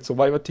perfect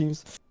survivor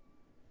teams?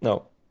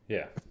 No.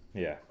 yeah,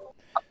 yeah,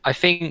 I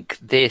think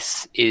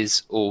this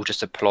is all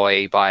just a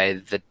ploy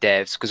by the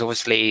devs because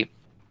obviously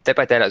Dead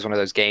by Daylight is one of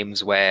those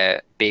games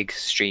where big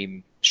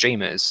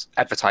streamers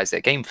advertise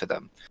their game for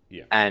them.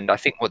 yeah, And I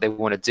think what they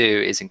want to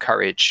do is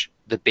encourage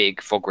the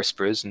big fog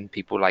whisperers and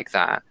people like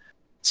that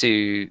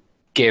to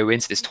go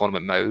into this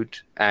tournament mode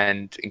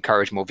and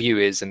encourage more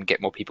viewers and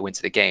get more people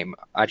into the game.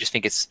 I just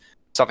think it's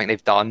something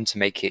they've done to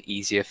make it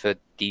easier for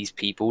these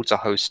people to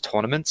host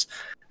tournaments.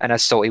 And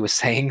as Salty was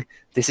saying,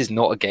 this is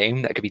not a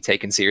game that could be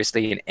taken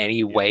seriously in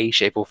any way,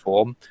 shape, or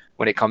form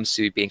when it comes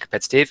to being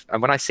competitive.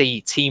 And when I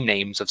see team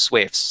names of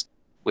Swifts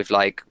with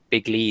like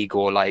Big League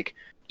or like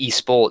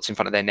esports in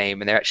front of their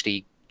name and they're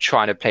actually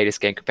trying to play this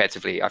game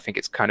competitively, I think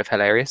it's kind of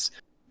hilarious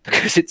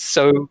because it's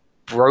so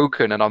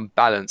broken and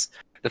unbalanced.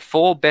 The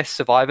four best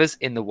survivors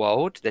in the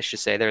world, let's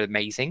just say they're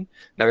amazing,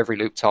 know every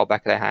loop tile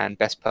back of their hand,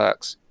 best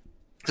perks.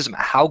 Doesn't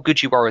matter how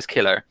good you are as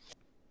killer,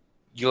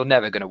 you're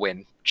never going to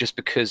win just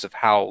because of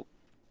how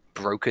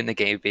broken the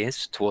game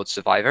is towards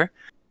survivor.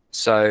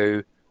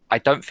 So I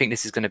don't think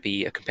this is going to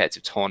be a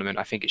competitive tournament.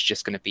 I think it's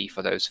just going to be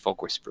for those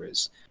fog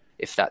whisperers,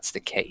 if that's the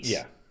case.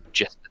 yeah,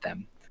 Just for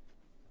them.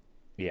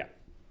 yeah.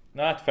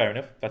 No, that's fair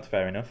enough. That's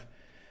fair enough.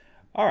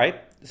 All right.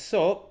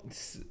 So,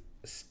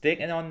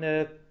 sticking on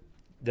the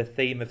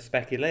theme of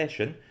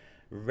speculation,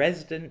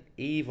 Resident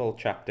Evil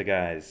chapter,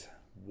 guys.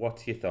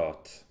 What's your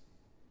thoughts?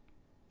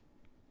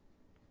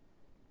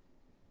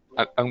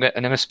 I'm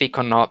going to speak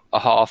on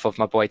behalf of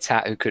my boy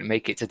Tat, who couldn't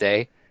make it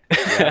today.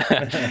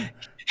 Yeah.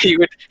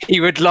 he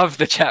would love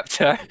the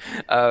chapter.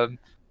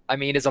 I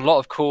mean, there's a lot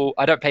of cool.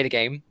 I don't play the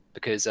game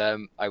because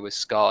I was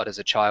scarred as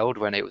a child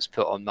when it was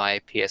put on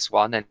my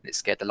PS1 and it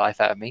scared the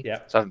life out of me. Yeah.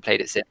 So I haven't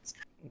played it since.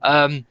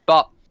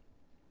 But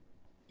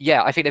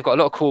yeah, I think they've got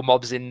a lot of cool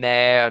mobs in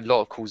there, a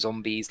lot of cool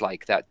zombies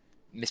like that.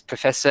 Miss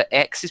Professor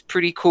X is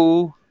pretty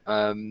cool.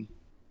 I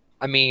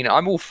mean,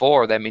 I'm all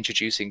for them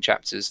introducing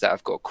chapters that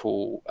have got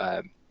cool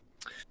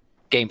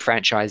game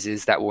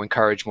franchises that will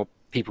encourage more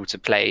people to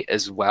play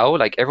as well.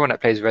 Like everyone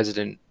that plays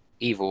Resident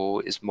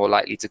Evil is more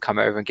likely to come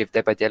over and give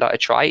Dead by Daylight a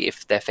try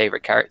if their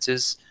favorite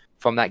characters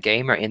from that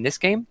game are in this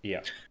game. Yeah.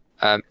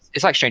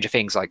 It's like Stranger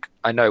Things. Like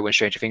I know when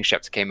Stranger Things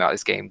chapter came out,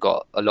 this game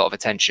got a lot of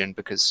attention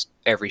because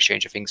every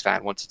Stranger Things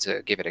fan wanted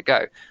to give it a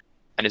go,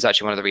 and it's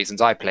actually one of the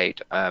reasons I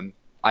played. I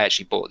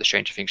actually bought the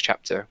Stranger Things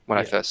chapter when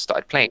I first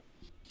started playing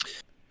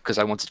because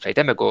I wanted to play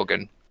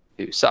Demogorgon,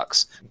 who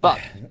sucks. But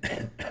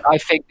I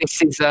think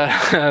this is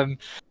going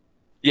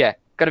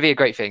to be a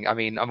great thing. I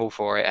mean, I'm all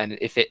for it, and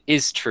if it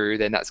is true,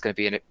 then that's going to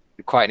be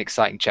quite an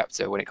exciting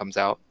chapter when it comes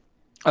out.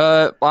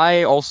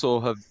 I also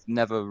have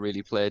never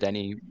really played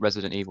any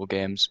Resident Evil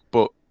games,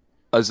 but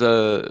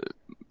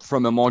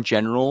from a more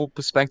general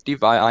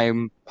perspective, I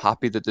am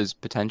happy that there's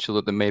potential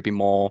that there may be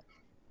more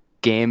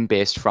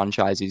game-based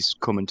franchises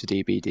coming to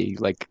DBD.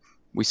 Like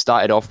we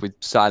started off with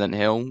Silent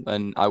Hill,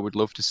 and I would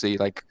love to see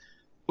like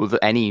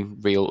any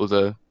real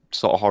other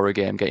sort of horror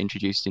game get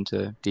introduced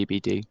into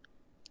DBD.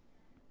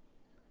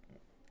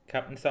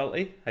 Captain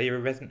Salty, are you a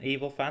Resident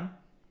Evil fan?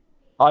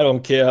 I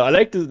don't care. I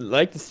like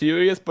the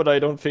series, but I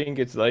don't think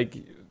it's like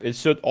it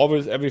should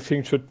always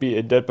everything should be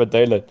in Dead by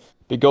Daylight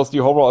because the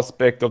horror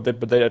aspect of Dead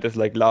by Daylight is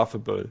like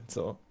laughable.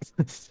 So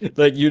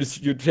like you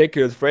take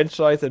a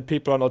franchise and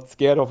people are not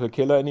scared of the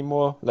killer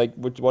anymore. Like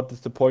what is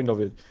the point of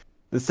it?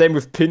 The same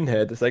with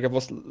Pinhead. It's like I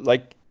was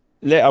like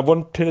I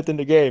want Pinhead in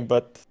the game,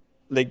 but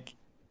like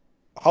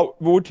how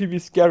would he be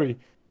scary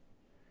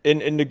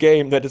in the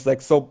game that is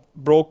like so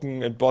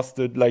broken and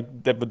busted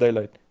like Dead by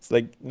Daylight? It's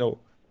like no.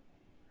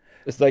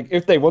 It's like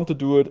if they want to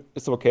do it,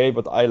 it's okay,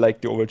 but I like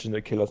the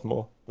original killers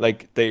more.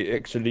 Like they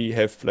actually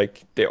have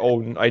like their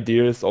own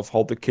ideas of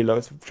how the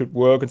killers should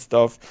work and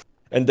stuff,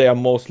 and they are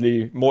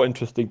mostly more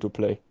interesting to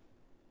play.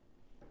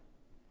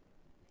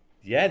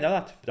 Yeah,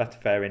 no, that's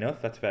fair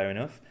enough. That's fair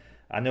enough.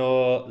 I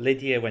know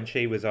Lydia, when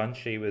she was on,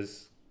 she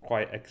was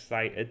quite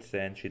excited,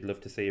 saying she'd love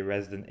to see a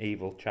Resident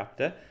Evil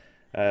chapter.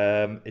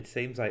 It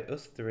seems like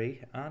us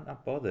three aren't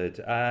that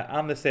bothered.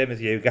 I'm the same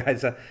as you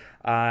guys.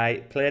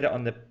 I played it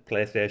on the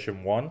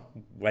PlayStation 1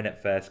 when it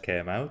first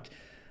came out,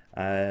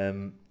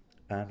 and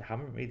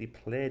haven't really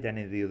played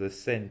any of the others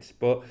since.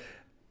 But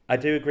I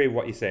do agree with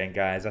what you're saying,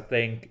 guys. I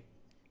think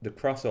the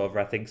crossover,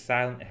 I think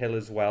Silent Hill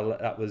as well,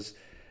 that was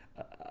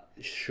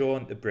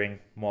shown to bring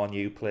more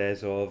new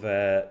players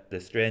over, the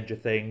Stranger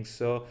Things.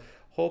 So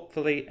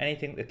hopefully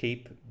anything to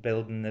keep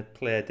building the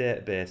player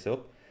database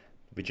up,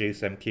 reduce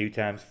them queue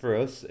times for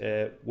us,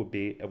 would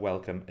be a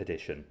welcome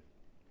addition.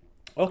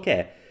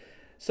 Okay,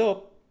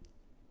 so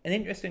an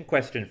interesting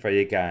question for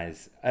you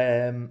guys.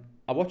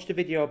 I watched a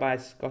video by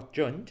Scott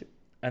Jund,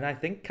 and I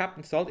think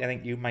Captain Salty, I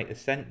think you might have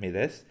sent me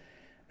this,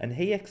 and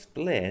he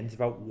explains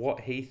about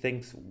what he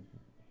thinks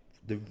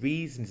the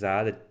reasons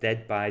are that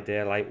Dead by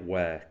Daylight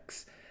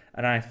works.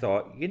 And I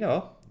thought,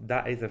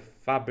 that is a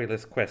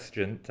fabulous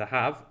question to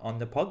have on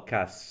the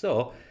podcast.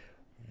 So,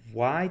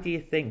 why do you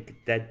think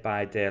Dead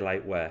by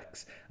Daylight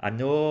works? I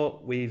know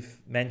we've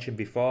mentioned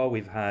before,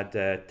 we've had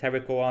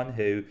Terrico on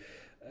who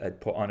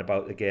had put on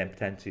about the game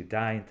potentially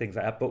dying, things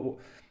like that. But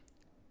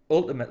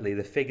ultimately,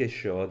 the figures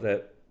show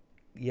that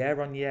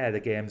year on year, the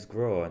game's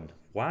grown.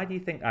 Why do you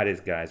think that is,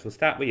 guys? We'll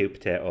start with you,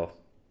 Potato.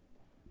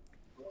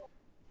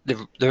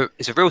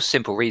 It's a real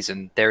simple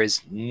reason. There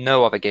is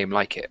no other game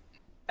like it.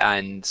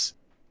 And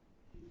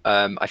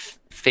I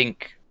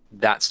think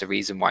that's the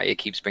reason why it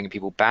keeps bringing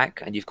people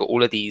back. And you've got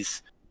all of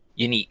these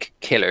unique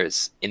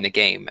killers in the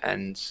game,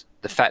 and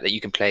the fact that you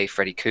can play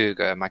Freddy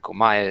Krueger, Michael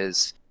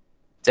Myers,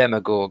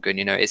 Demogorgon,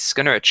 it's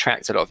going to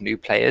attract a lot of new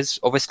players.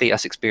 Obviously,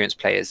 us experienced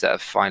players that are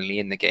finally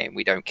in the game,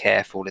 we don't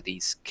care for all of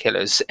these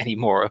killers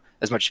anymore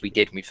as much as we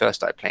did when we first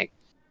started playing.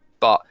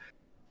 But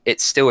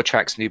it still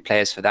attracts new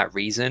players for that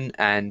reason,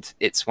 and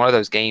it's one of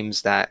those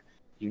games that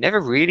you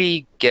never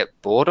really get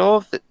bored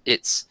of.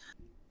 It's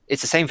the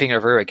same thing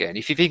over again.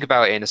 If you think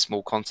about it in a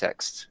small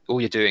context,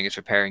 all you're doing is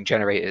repairing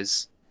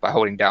generators by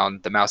holding down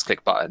the mouse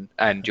click button,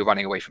 and you're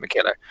running away from a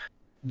killer.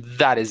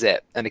 That is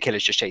it, and the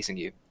killer's just chasing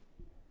you.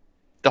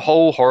 The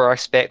whole horror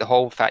aspect, the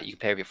whole fact you can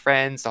play with your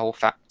friends, the whole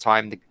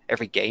time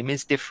every game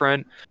is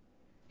different.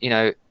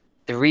 The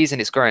reason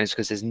it's growing is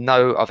because there's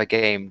no other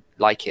game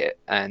like it,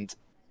 and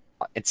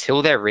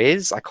until there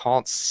is, I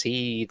can't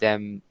see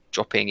them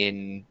dropping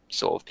in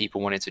sort of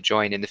people wanting to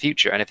join in the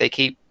future. And if they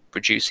keep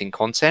producing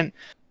content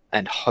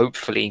and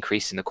hopefully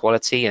increasing the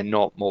quality and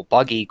not more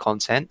buggy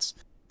content,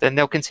 then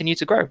they'll continue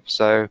to grow.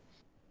 So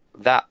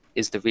that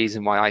is the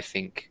reason why I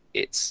think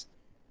it's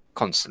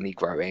constantly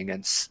growing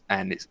and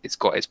it's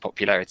got its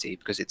popularity,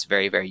 because it's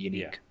very, very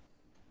unique.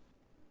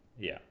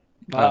 Yeah.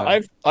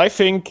 I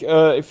think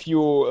if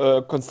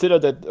you consider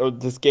that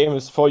this game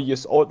is 4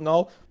 years old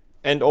now,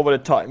 and over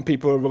the time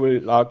people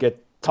will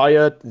get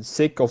tired and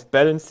sick of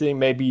balancing,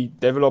 maybe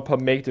developer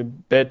make a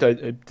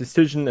better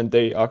decision and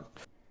they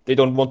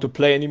don't want to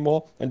play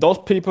anymore, and those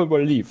people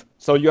will leave.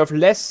 So you have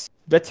less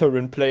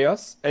veteran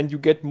players and you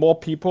get more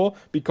people,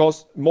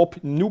 because more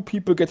new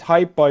people get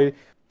hyped by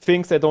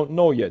things they don't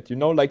know yet.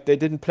 Like they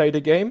didn't play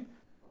the game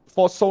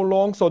for so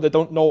long, so they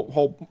don't know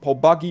how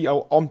buggy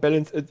or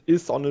unbalanced it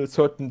is on a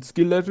certain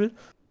skill level.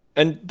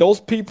 And those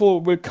people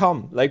will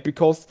come, like,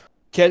 because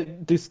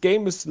this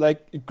game is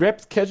like, it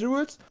grabs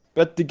casuals,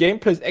 but the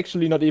gameplay is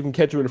actually not even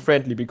casual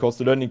friendly, because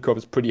the learning curve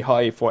is pretty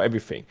high for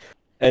everything.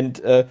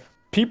 And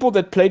people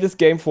that play this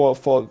game for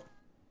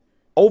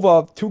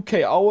over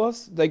 2k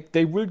hours, like,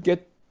 they will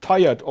get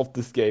tired of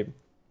this game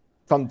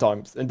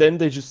sometimes, and then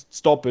they just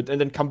stop it and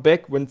then come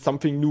back when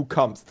something new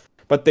comes.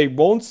 But they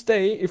won't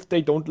stay if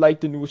they don't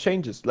like the new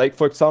changes. Like,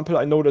 for example,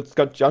 I know that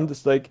Scott Jund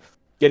is like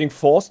getting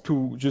forced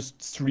to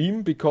just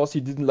stream because he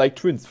didn't like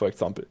twins, for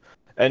example.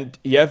 And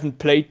he hasn't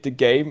played the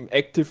game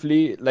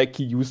actively like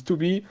he used to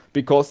be,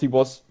 because he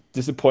was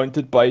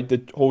disappointed by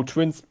the whole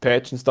twins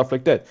patch and stuff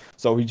like that.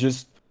 So he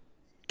just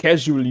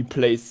casually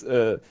plays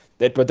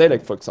Dead by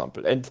Daylight, for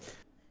example. And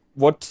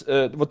what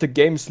the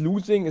game is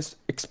losing is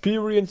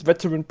experienced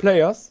veteran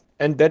players,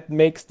 and that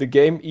makes the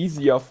game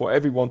easier for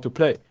everyone to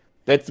play.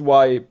 That's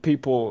why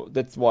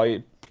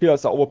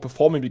killers are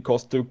overperforming,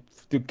 because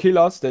the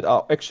killers that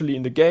are actually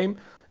in the game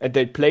and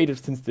they played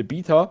it since the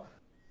beta,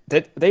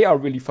 that they are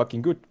really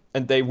fucking good,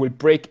 and they will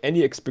break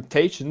any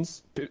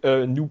expectations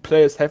new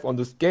players have on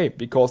this game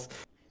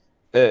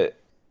uh,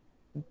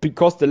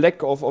 because the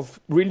lack of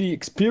really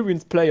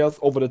experienced players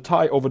over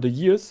the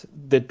years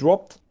they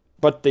dropped,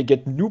 but they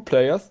get new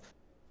players.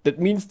 That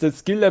means the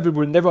skill level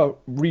will never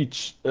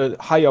reach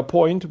a higher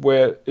point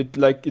where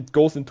it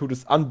goes into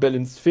this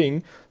unbalanced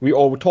thing we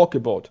all talk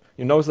about.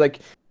 It's like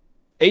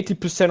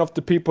 80% of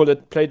the people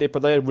that play Dead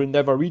by Daylight will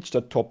never reach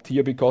that top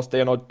tier because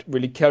they are not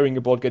really caring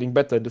about getting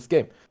better in this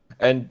game.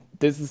 And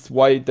this is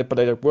why Dead by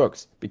Daylight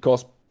works,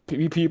 because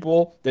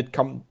people that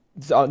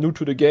are new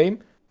to the game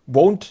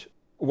won't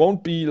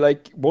won't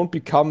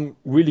become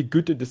really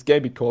good in this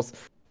game, because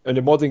in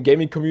the modern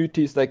gaming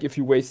community, it's like if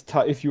you waste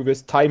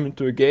time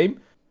into a game,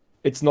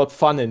 it's not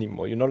fun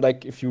anymore.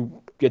 Like if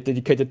you get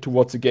dedicated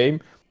towards a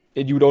game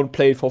and you don't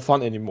play it for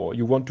fun anymore,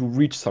 you want to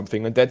reach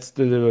something, and that's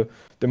the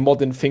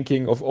modern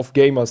thinking of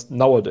gamers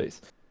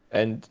nowadays.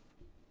 And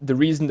the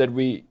reason that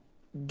we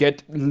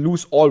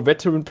lose all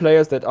veteran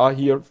players that are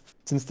here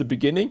since the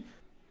beginning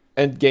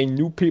and gain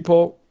new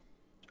people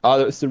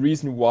is the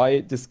reason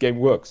why this game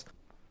works.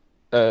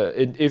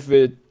 And if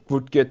it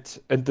would get,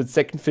 and the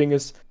second thing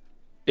is,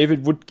 if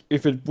it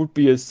would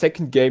be a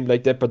second game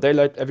like Dead by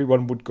Daylight,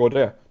 everyone would go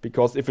there,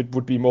 because if it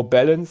would be more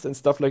balanced and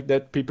stuff like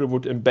that, people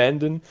would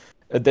abandon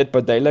Dead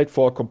by Daylight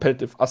for a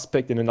competitive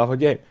aspect in another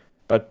game.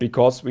 But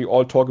because we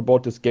all talk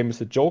about this game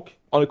as a joke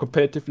on a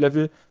competitive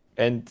level,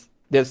 and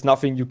there's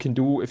nothing you can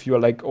do if you are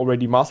like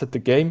already mastered the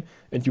game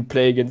and you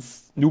play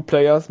against new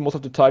players, most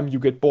of the time you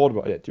get bored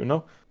by it.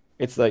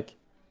 It's like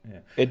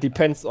it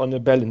depends on the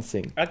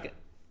balancing.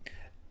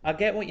 I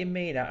get what you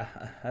mean,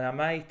 and I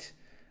might.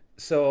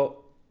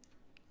 So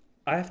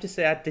I have to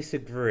say I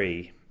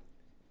disagree,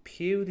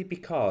 purely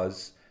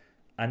because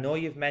I know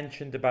you've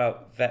mentioned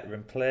about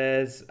veteran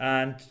players,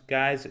 and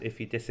guys, if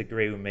you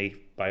disagree with me,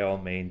 by all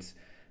means,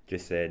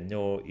 just say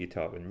no, you're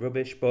talking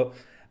rubbish. But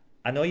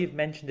I know you've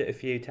mentioned it a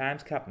few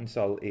times, Captain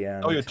Salty.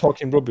 And Oh, you're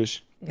talking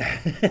rubbish.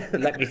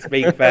 let me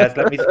speak first.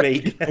 Let me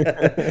speak.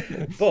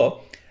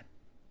 But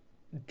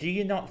do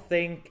you not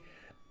think?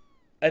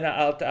 And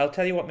I'll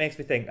tell you what makes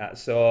me think that.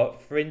 So,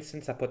 for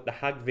instance, I put the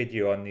Hag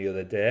video on the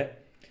other day,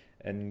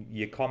 and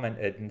you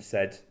commented and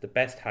said the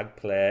best Hag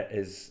player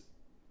is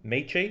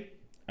Michi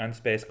and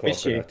Space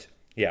Coconut.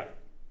 Yeah.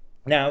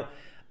 Now,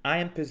 I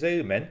am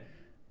presuming,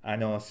 I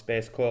know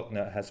Space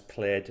Coconut has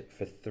played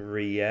for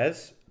 3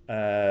 years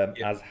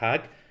as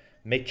Hag.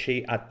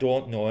 Michi, I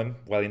don't know him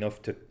well enough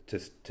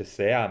to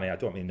say. I mean, I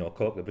don't really know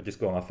Coconut, but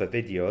just going off of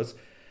videos.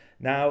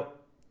 Now,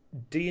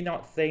 do you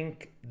not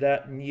think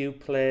that new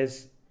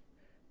players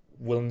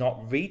will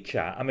not reach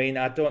at? I mean,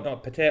 I don't know,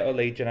 Potato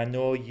Legion, I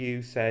know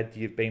you said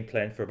you've been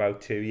playing for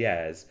about 2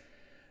 years.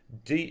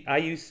 Are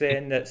you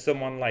saying that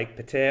someone like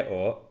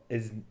Potato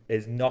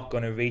is not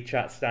going to reach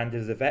at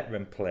standard as a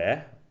veteran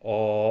player,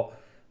 or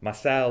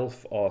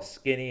myself, or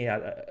Skinny,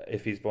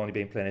 if he's only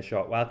been playing a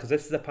short while? Because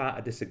this is the part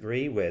I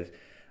disagree with.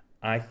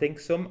 I think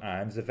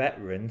sometimes the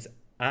veterans,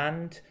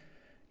 and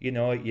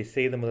you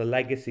see them with the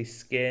legacy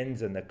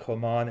skins and they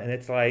come on, and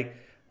it's like,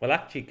 well,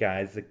 actually,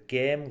 guys, the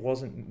game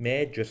wasn't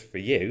made just for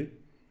you.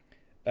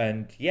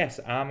 And yes,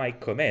 I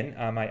might come in,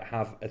 I might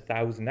have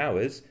 1,000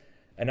 hours,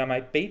 and I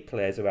might beat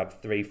players who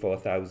have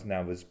 3,000-4,000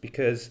 hours,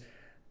 because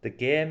the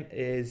game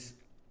is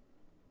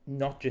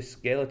not just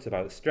skill, it's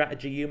about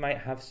strategy. You might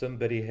have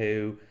somebody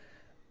who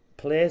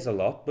plays a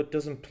lot but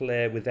doesn't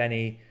play with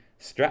any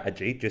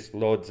strategy, just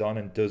loads on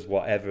and does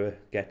whatever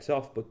gets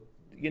off. But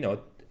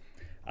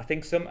I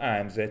think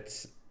sometimes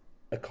it's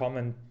a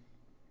common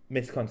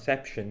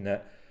misconception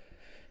that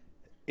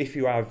if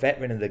you are a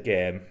veteran of the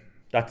game,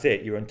 that's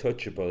it, you're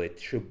untouchable. It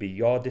should be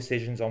your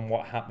decisions on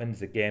what happens.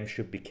 The game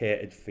should be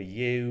catered for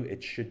you.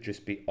 It should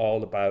just be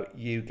all about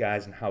you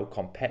guys and how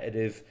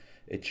competitive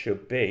it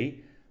should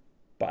be.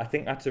 But I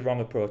think that's the wrong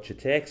approach to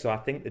take. So I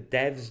think the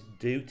devs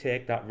do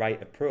take that right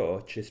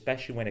approach,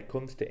 especially when it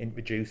comes to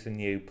introducing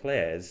new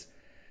players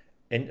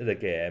into the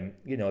game.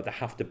 They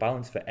have to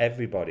balance for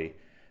everybody.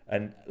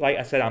 And like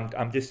I said,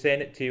 I'm just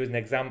saying it to you as an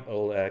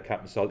example,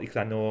 Captain Salty, because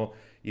I know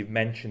you've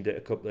mentioned it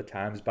a couple of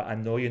times, but I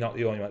know you're not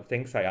the only one that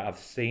thinks like that. I've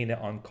seen it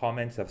on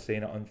comments, I've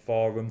seen it on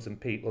forums, and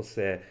people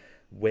say,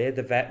 we're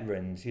the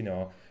veterans,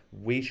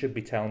 we should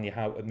be telling you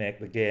how to make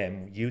the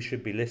game. You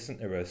should be listening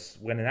to us.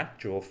 When in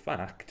actual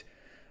fact,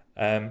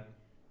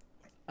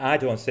 I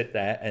don't sit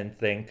there and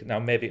think, now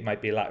maybe it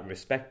might be a lack of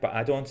respect, but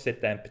I don't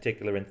sit there in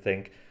particular and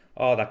think,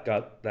 oh,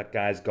 that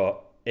guy's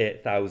got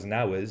 8,000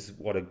 hours,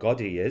 what a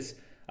god he is.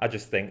 I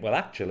just think, well,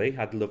 actually,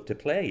 I'd love to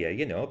play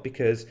you,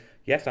 because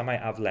yes, I might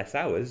have less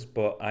hours,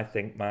 but I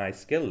think my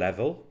skill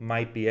level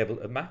might be able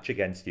to match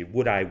against you.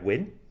 Would I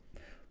win?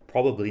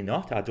 Probably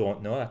not. I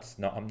don't know.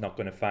 I'm not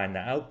going to find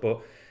that out.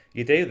 But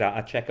you do that.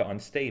 I check it on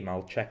Steam.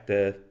 I'll check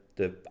the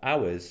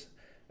hours,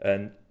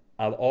 and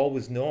I'll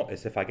always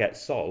notice if I get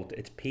salt,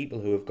 it's people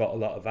who have got a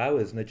lot of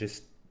hours and they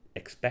just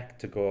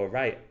expect to go,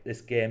 right, this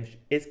game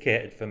is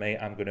catered for me.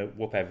 I'm going to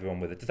whoop everyone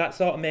with it. Does that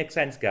sort of make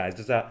sense, guys?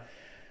 Does that?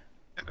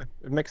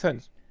 It makes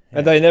sense.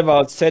 And I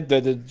never said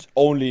that it's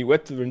only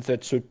veterans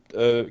that should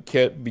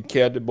be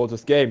cared about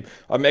this game.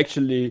 I'm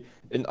actually,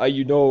 and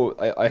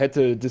I had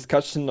a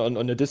discussion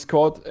on a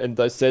Discord, and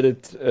I said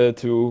it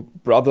to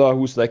brother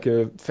who's like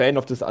a fan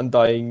of this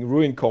Undying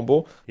Ruin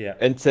combo, Yeah.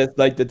 and said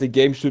like that the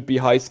game should be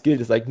high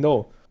skilled. It's like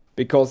no,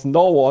 because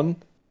no one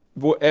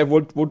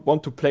would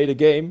want to play the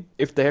game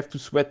if they have to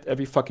sweat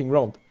every fucking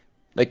round.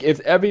 Like if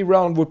every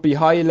round would be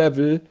high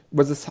level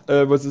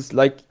versus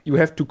like you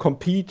have to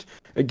compete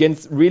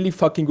against really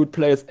fucking good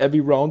players every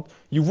round,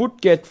 you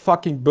would get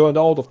fucking burned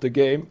out of the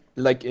game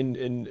like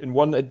in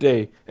one a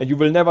day, and you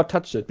will never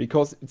touch it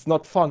because it's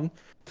not fun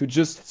to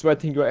just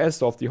sweating your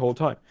ass off the whole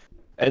time.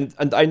 And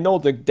I know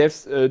the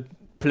devs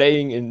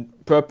playing in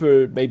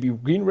purple, maybe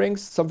green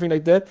ranks, something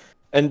like that,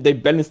 and they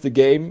balance the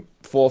game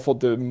for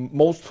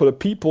the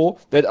people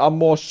that are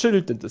more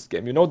skilled in this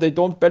game. They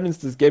don't balance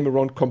this game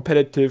around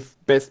competitive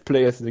best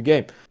players in the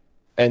game.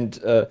 And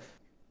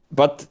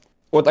but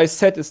what I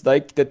said is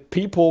like that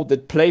people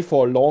that play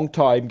for a long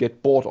time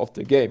get bored of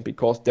the game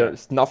because there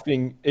is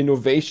nothing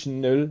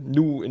innovational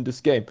new in this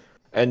game,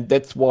 and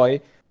that's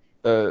why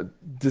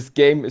this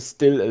game is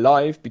still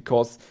alive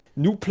because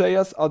new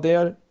players are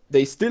there.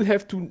 They still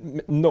have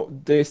to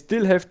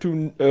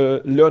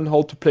learn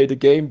how to play the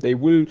game. They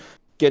will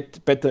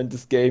get better in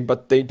this game,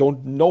 but they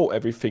don't know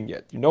everything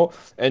yet.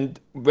 And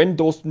when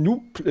those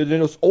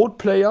old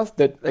players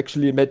that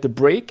actually made the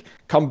break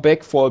come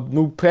back for a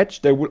new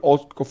patch, they will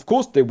also, of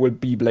course, they will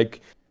be like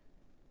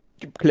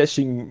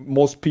clashing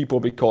most people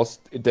because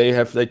they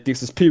have like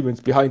this experience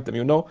behind them.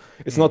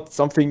 It's not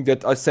something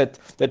that I said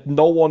that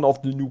no one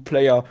of the new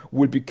player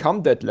will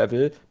become that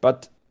level,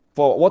 but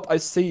for what I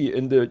see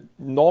in the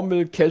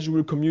normal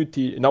casual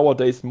community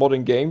nowadays,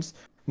 modern games,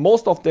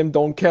 most of them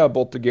don't care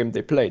about the game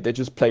they play. They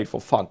just play it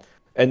for fun.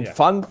 And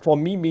fun for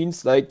me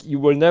means like you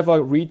will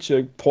never reach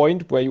a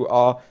point where you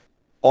are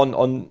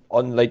on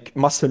like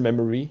muscle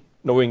memory,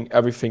 knowing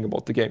everything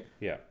about the game.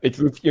 Yeah.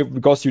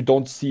 Because you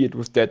don't see it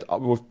with that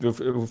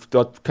with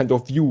that kind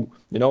of view.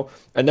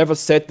 I never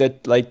said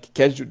that like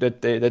casual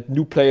that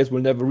new players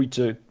will never reach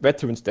a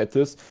veteran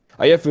status.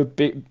 I have a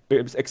big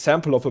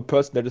example of a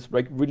person that is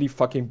like really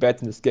fucking bad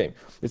in this game.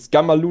 It's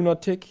Gamma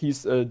Lunatic.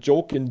 He's a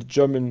joke in the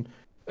German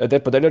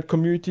Dead by Daylight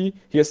community.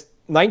 He has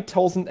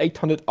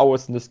 9,800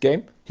 hours in this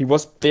game. He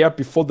was there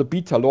before the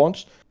beta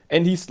launched.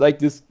 And he's like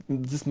this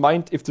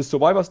mind, if the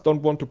survivors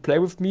don't want to play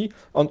with me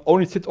and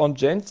only sit on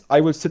gens,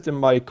 I will sit in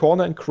my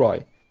corner and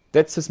cry.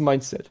 That's his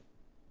mindset.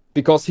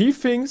 Because he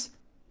thinks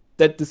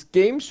that this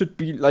game should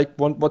be like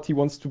what he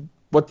wants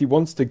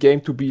the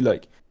game to be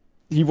like.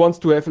 He wants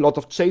to have a lot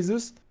of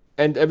chases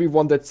and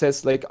everyone that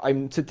says like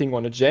I'm sitting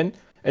on a gen,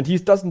 and he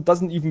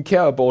doesn't even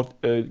care about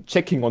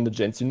checking on the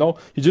gens.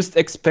 He just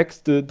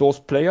expects those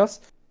players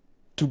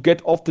to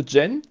get off the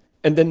gen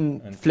and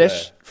then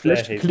flash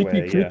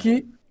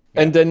clicky.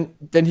 And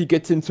then he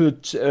gets into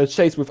a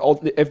chase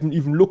without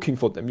even looking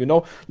for them.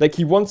 Like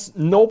he wants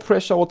no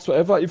pressure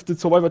whatsoever. If the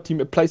survivor team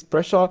applies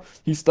pressure,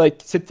 he's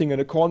like sitting in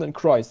a corner and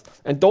cries.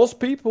 And those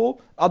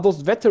people are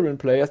those veteran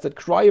players that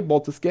cry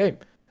about this game.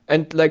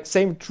 And like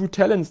same True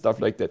Talent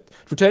stuff like that.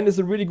 True Talent is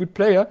a really good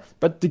player,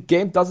 but the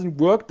game doesn't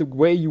work the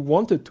way you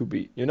want it to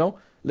be.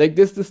 Like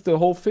this is the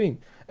whole thing.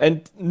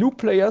 And new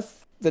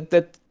players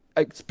that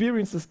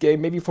experience this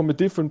game maybe from a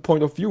different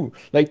point of view.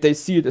 Like they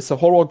see it as a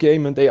horror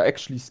game and they are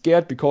actually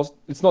scared because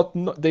it's not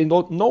they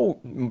don't know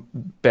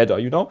better.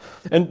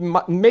 And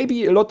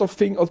maybe a lot of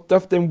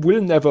them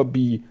will never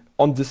be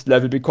on this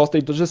level because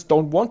they just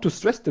don't want to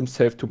stress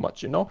themselves too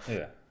much.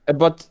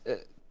 But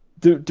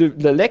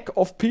the lack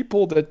of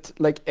people that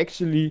like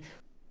actually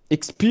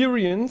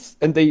experience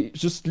and they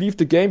just leave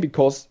the game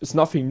because it's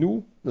nothing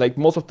new. Like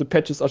most of the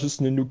patches are just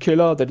a new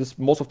killer that is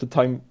most of the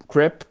time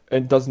crap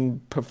and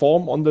doesn't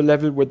perform on the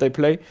level where they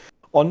play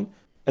on,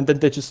 and then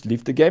they just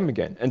leave the game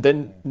again. And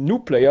then new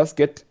players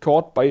get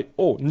caught by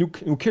new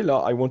killer,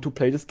 I want to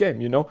play this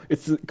game.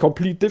 It's a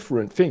complete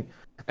different thing.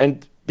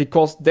 And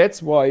because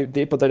that's why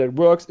Dead by Daylight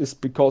works is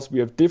because we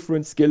have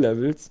different skill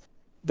levels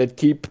that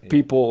keep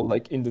people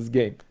like in this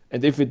game.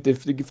 And if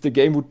the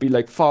game would be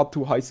like far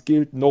too high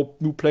skilled, no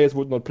new players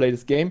would not play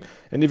this game.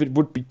 And if it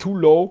would be too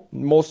low,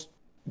 most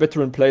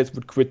veteran players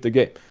would quit the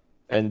game.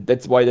 And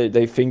that's why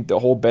they think the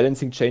whole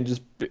balancing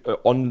changes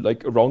on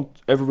like around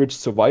average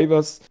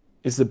survivors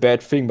is a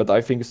bad thing. But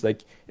I think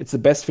it's the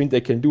best thing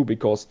they can do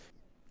because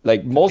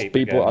like most keep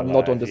the people game are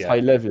not on alive, this yeah. high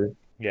level.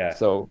 Yeah.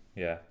 So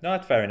Yeah. No,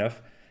 that's fair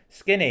enough.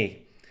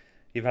 Skinny,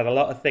 you've had a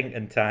lot of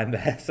thinking time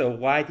there. So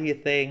why do you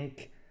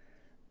think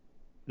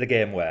the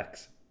game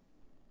works?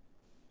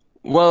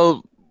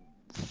 Well,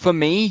 for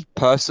me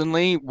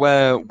personally,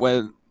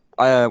 when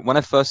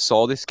I first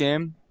saw this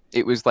game,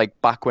 it was like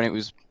back when it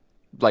was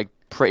like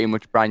pretty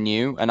much brand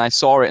new, and I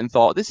saw it and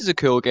thought, this is a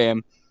cool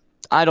game.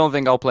 I don't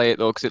think I'll play it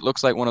though, because it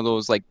looks like one of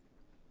those like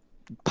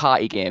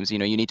party games. You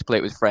need to play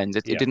it with friends.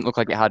 It Yeah. didn't look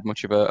like it had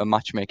much of a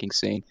matchmaking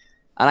scene,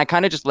 and I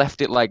kind of just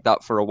left it like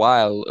that for a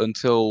while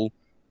until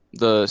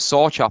the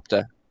Saw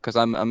chapter, because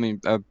I'm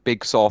a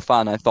big Saw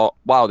fan. I thought,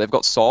 wow, they've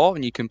got Saw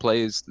and you can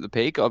play as the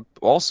pig.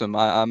 Awesome!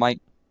 I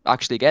might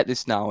actually get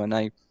this now, and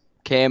I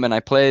came and I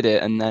played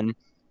it, and then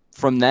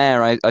from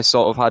there I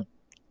sort of had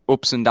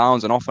ups and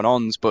downs and off and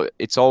ons, but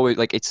it's always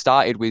like it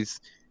started with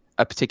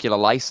a particular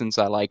license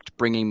I liked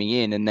bringing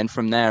me in, and then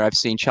from there I've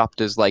seen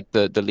chapters like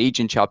the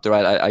Legion chapter.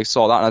 I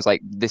saw that and I was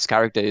like, this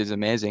character is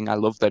amazing. I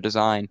love their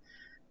design,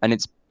 and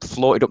it's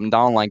floated up and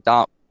down like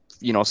that.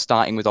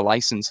 Starting with a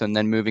license and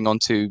then moving on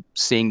to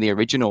seeing the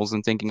originals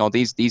and thinking, oh,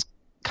 these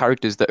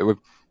characters that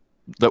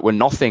were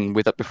nothing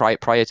with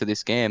prior to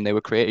this game. They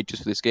were created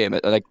just for this game.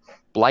 Like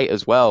Blight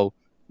as well.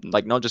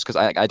 Like not just because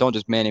I don't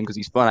just main him because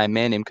he's fun. I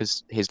main him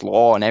because his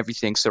lore and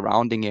everything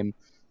surrounding him.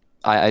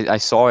 I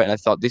saw it and I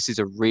thought this is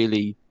a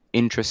really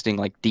interesting,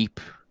 like deep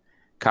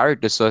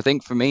character. So I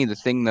think for me, the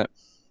thing that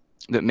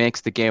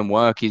makes the game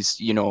work is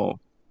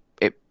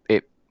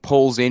it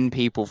pulls in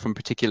people from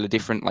particular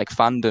different like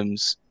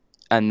fandoms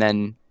and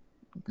then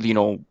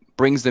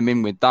brings them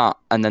in with that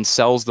and then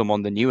sells them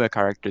on the newer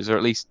characters, or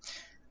at least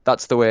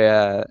that's the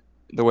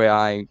way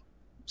I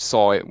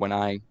saw it when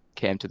I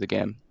came to the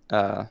game.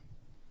 Yeah.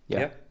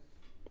 Yep.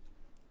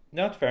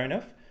 No, it's fair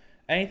enough.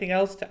 Anything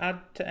else to add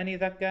to any of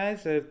that,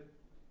 guys?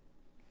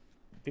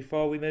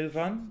 Before we move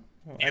on?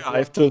 Yeah, I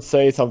have to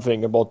say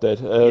something about that.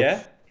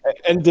 Yeah?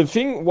 And the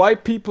thing why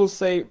people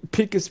say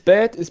pick is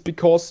bad is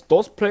because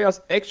those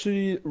players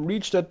actually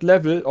reach that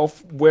level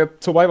of where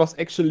survivors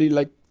actually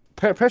like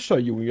pressure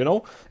you, you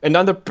know? And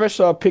under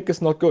pressure, pick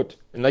is not good.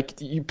 And like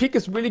pick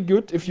is really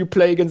good if you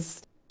play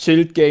against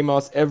chilled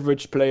gamers,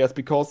 average players,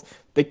 because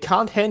they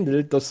can't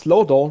handle the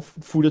slowdown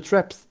through the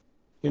traps.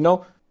 You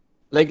know?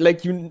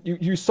 Like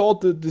you saw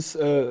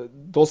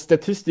those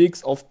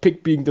statistics of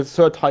pick being the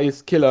third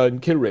highest killer in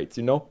kill rates,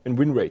 you know, in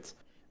win rates.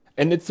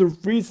 And it's a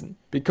reason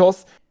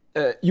because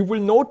you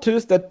will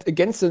notice that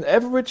against an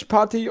average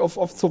party of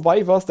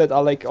survivors that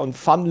are like on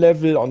fun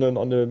level, on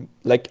a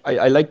like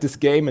I like this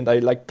game and I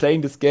like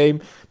playing this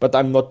game, but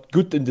I'm not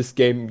good in this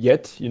game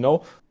yet, you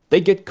know. They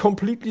get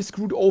completely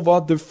screwed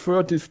over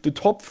the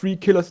top three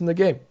killers in the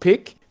game.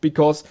 Pick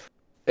because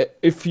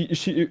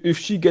if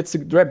she gets a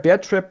bear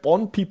trap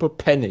on, people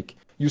panic.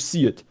 You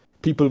see it.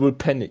 People will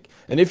panic.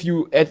 And if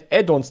you add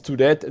add-ons to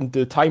that and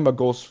the timer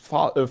goes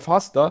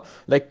faster,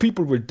 like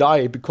people will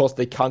die because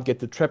they can't get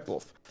the trap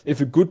off.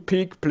 If a good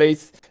pick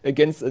plays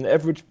against an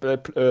average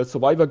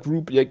survivor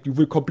group, like, you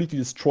will completely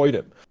destroy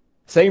them.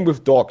 Same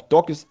with Dog.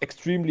 Dog is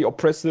extremely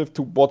oppressive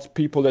towards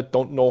people that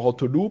don't know how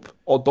to loop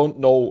or don't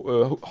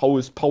know how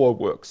his power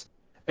works.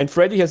 And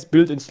Freddy has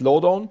built-in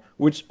slowdown,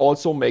 which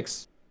also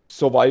makes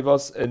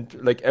survivors and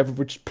like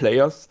average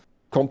players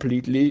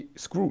completely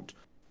screwed.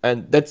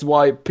 And that's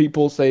why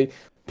people say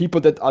people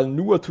that are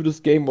newer to this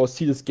game or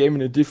see this game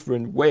in a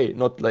different way,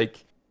 not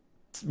like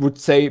would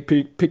say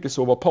pick is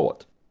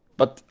overpowered.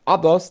 But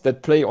others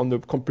that play on a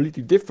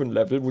completely different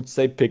level would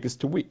say pick is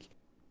too weak.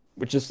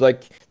 Which is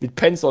like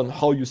depends on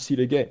how you see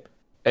the game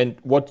and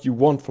what you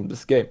want from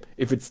this game.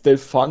 If it's still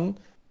fun,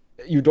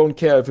 you don't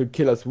care if a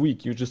killer's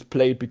weak, you just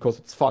play it because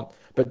it's fun.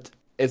 But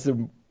as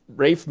a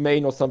Wraith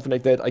main or something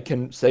like that, I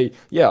can say,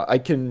 yeah, I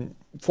can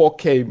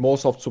 4K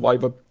most of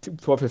Survivor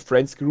for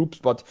friends groups,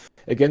 but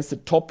against the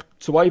top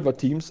Survivor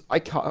teams, I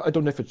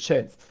don't have a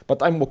chance.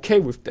 But I'm okay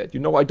with that.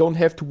 You know, I don't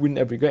have to win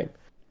every game.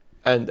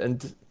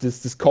 And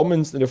this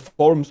comments in the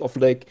forums of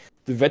like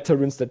the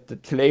veterans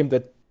that claim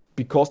that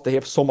because they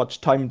have so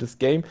much time in this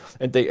game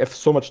and they have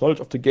so much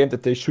knowledge of the game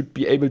that they should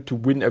be able to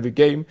win every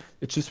game,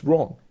 it's just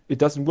wrong. It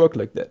doesn't work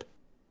like that.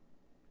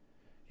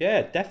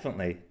 Yeah,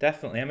 definitely.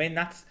 I mean,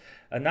 that's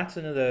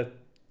another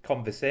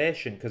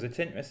conversation because it's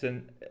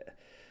interesting.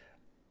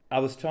 I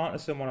was talking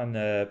to someone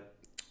on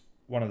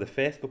one of the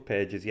Facebook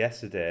pages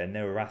yesterday, and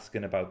they were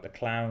asking about the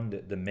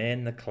clown, the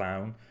main the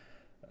clown,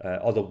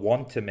 or the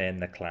want to main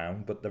the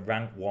clown, but the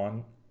rank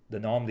one, the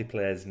normally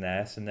plays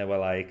Nurse, and they were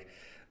like,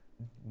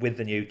 with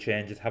the new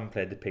changes, haven't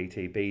played the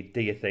PTB, do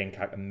you think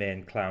I can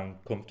main clown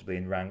comfortably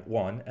in rank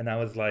one? And I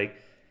was like,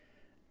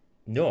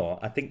 no,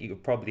 I think you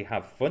could probably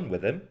have fun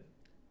with him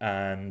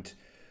and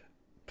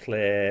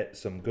play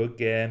some good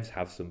games,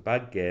 have some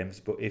bad games,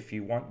 but if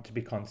you want to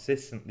be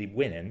consistently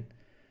winning,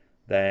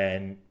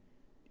 then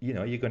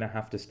you're going to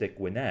have to stick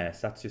with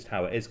Nurse. That's just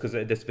how it is, because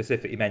they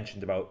specifically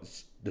mentioned about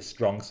the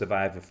strong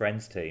Survivor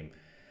Friends team,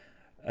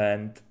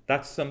 and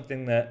that's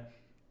something that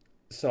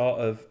sort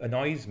of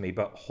annoys me,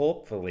 but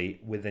hopefully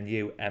with the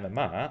new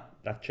MMR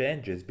that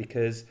changes,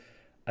 because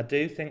I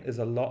do think there's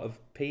a lot of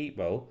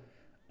people,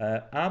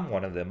 I'm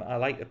one of them, I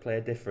like to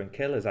play different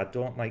killers. I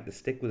don't like to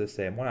stick with the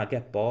same one. I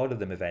get bored of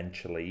them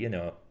eventually,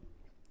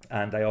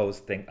 and I always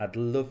think I'd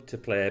love to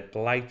play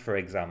Blight, for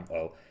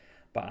example,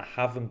 but I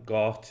haven't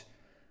got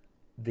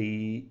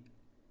the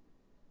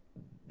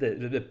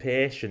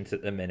patience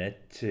at the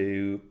minute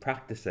to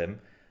practice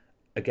him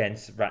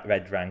against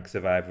red rank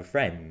Survivor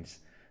Friends.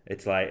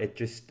 It's like it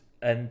just,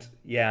 and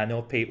yeah, I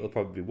know people are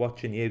probably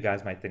watching. You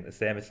guys might think the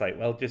same. It's like,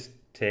 well, just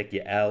take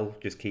your L,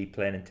 just keep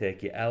playing and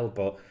take your L.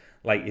 But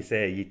like you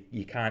say,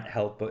 you can't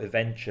help but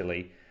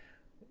eventually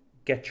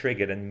get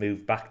triggered and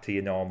move back to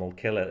your normal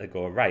killer to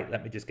go, right,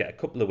 let me just get a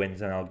couple of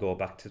wins and I'll go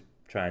back to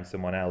trying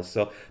someone else.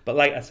 So, but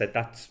like I said,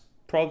 that's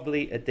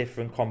probably a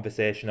different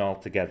conversation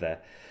altogether.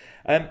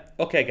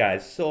 Okay,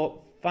 guys.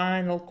 So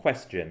final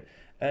question,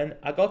 and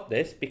I got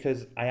this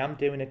because I am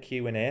doing a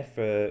Q&A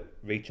for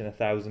reaching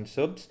 1,000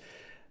 subs.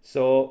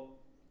 So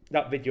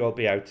that video will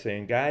be out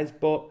soon, guys.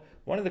 But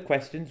one of the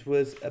questions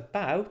was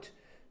about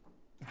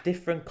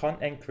different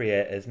content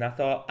creators, and I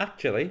thought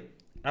actually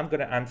I'm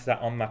going to answer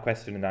that on my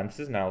question and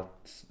answers, and I'll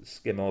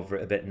skim over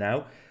it a bit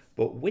now.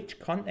 But which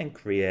content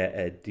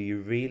creator do you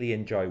really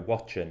enjoy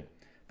watching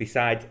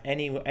besides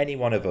any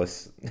one of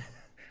us?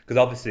 Because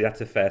obviously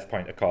that's a first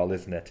point of call,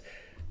 isn't it?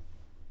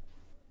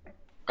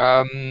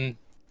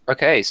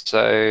 Okay,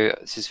 so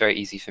this is very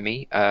easy for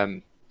me.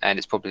 And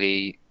it's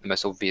probably the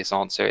most obvious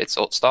answer. It's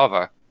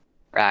Otstava.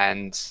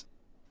 And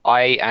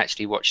I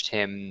actually watched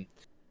him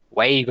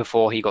way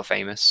before he got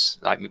famous,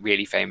 like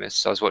really famous.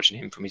 So I was watching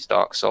him from his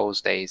Dark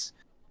Souls days.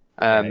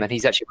 Right. And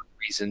he's actually one of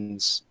the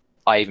reasons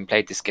I even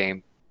played this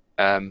game.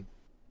 I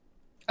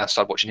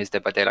started watching his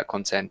Dead by Daylight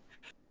content.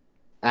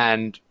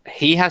 And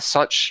he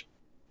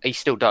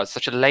still does,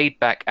 such a laid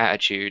back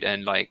attitude.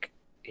 And like,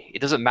 it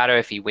doesn't matter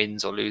if he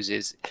wins or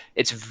loses.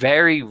 It's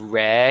very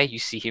rare you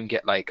see him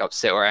get like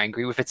upset or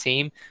angry with a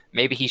team.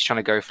 Maybe he's trying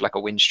to go for like a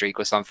win streak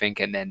or something,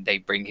 and then they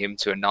bring him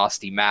to a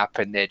nasty map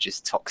and they're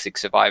just toxic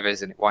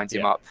survivors and it winds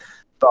him Yeah. up.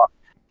 But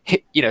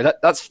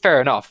that's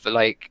fair enough. But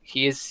like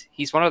he's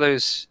one of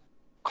those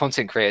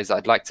content creators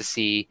I'd like to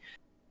see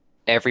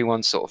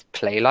everyone sort of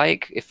play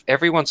like. If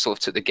everyone sort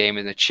of took the game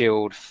in a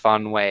chilled,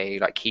 fun way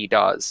like he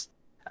does,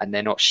 and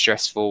they're not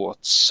stressful or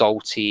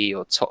salty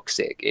or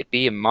toxic, it'd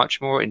be a much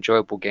more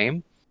enjoyable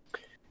game.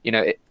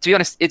 To be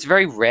honest, it's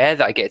very rare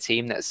that I get a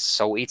team that's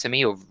salty to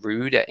me or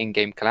rude at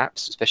in-game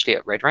collapse, especially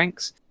at red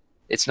ranks.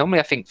 It's normally,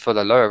 I think, for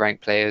the lower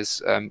rank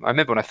players. I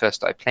remember when I first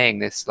started playing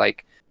this,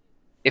 like,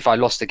 if I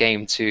lost a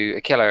game to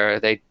a killer,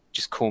 they'd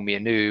just call me a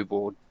noob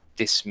or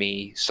diss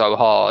me so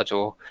hard,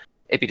 or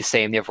it'd be the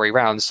same the other way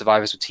around.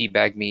 Survivors would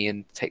teabag me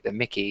and take the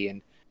mickey.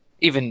 And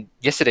even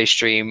yesterday's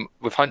stream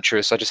with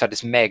Huntress, I just had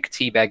this Meg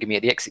teabagging me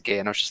at the exit gear,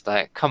 and I was just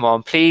like, come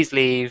on, please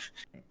leave.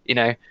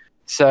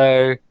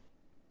 So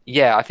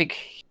yeah, I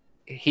think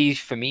he,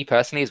 for me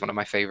personally, is one of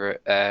my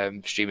favorite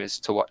streamers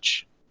to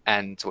watch,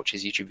 and to watch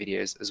his YouTube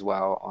videos as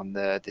well on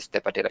this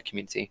Dead by Daylight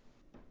community.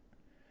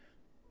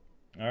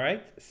 All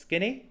right,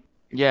 Skinny.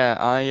 Yeah,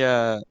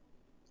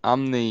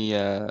 I'm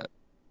the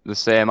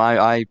same.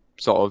 I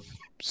sort of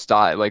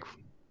started like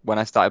when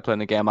I started playing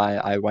the game,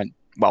 I went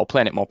well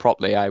playing it more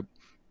properly. I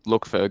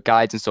looked for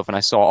guides and stuff, and I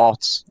saw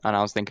Ots, and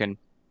I was thinking,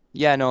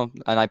 yeah, no,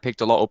 and I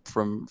picked a lot up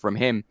from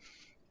him.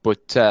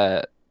 But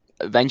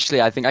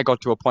eventually, I think I got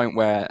to a point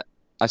where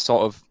I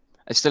still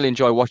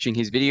enjoy watching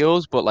his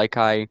videos, but like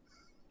I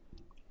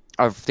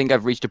think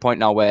I've reached a point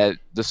now where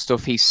the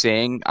stuff he's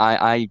saying,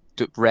 I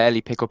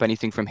rarely pick up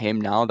anything from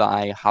him now that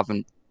I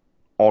haven't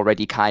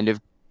already kind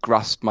of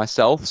grasped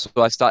myself. So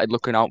I started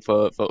looking out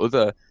for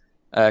other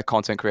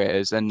content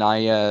creators, and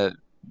I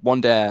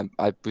one day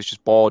I was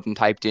just bored and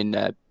typed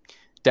in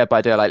Dead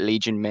by Daylight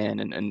Legion main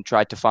and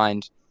tried to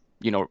find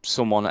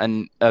someone,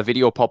 and a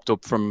video popped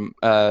up from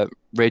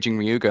Raging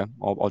Ryuga,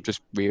 or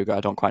just Ryuga,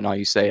 I don't quite know how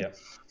you say it.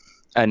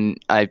 Yeah.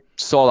 And I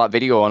saw that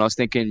video and I was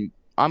thinking,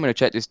 I'm gonna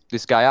check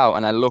this guy out.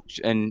 And I looked,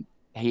 and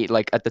he,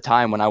 like, at the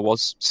time when I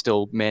was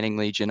still maining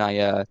Legion,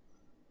 I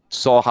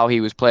saw how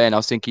he was playing. I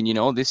was thinking,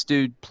 this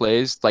dude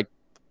plays like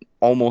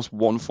almost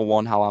one for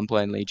one how I'm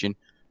playing Legion,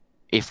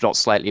 if not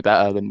slightly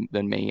better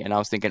than me. And I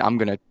was thinking, I'm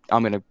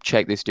gonna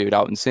check this dude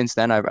out. And since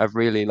then, I've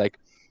really, like,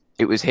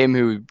 it was him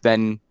who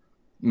then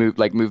moved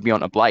me on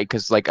to Blight,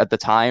 because like at the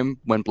time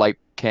when Blight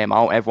came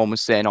out, everyone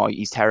was saying, oh,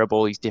 he's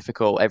terrible, he's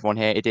difficult, everyone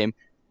hated him,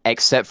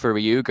 except for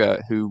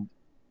Ryuga, who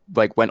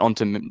like went on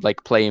to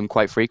like play him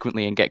quite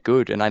frequently and get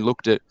good. And I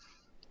looked at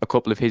a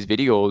couple of his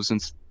videos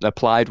and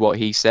applied what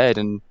he said,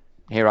 and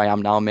here I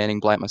am now maining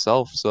Blight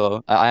myself.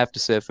 So I have to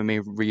say, for me,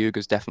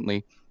 Ryuga's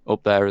definitely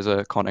up there as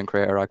a content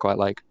creator I quite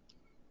like.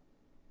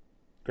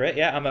 Great,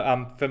 yeah,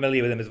 I'm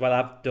familiar with him as well.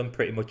 I've done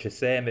pretty much the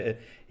same.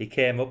 He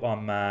came up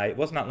on my. It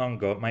wasn't that long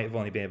ago. It might have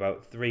only been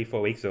about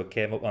 3-4 weeks ago.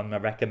 Came up on my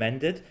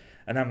recommended,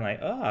 and I'm like,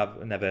 oh,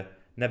 I've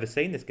never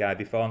seen this guy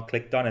before, and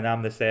clicked on, and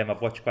I'm the same.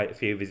 I've watched quite a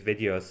few of his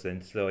videos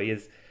since, so he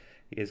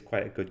is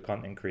quite a good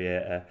content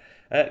creator.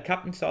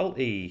 Captain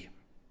Salty.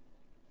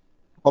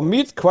 For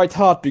me, it's quite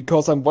hard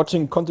because I'm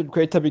watching content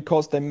creator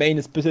because their main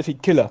is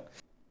specific killer.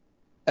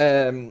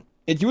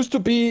 It used to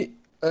be,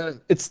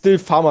 it's still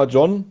Farmer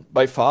John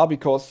by far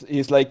because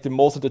he's like the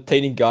most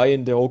entertaining guy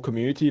in the whole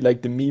community,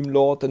 like the meme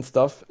lord and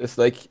stuff. It's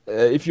like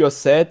if you're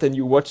sad and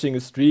you're watching a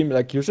stream,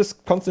 like you're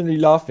just constantly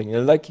laughing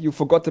and like you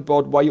forgot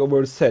about why you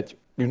were sad,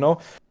 you know?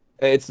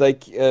 It's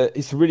like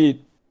he's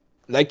really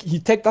like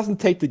doesn't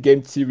take the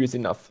game serious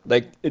enough,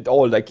 like at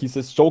all. Like he's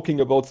just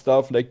joking about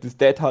stuff like this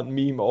Dead Hard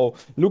meme, or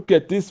look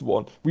at this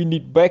one, we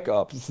need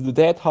backup. This is the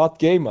Dead Hard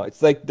gamer.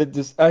 It's like that.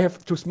 This I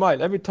have to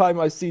smile every time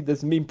I see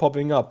this meme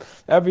popping up.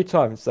 Every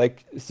time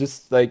it's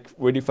just like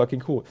really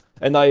fucking cool.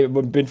 And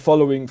I've been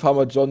following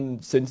Farmer John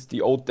since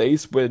the old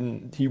days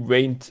when he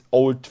reigned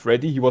Old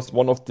Freddy. He was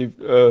one of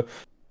the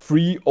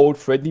 3 Old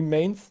Freddy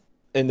mains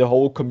in the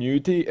whole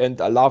community, and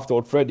I loved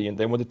Old Freddy, and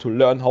they wanted to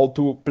learn how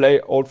to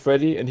play Old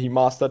Freddy, and he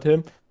mastered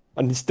him.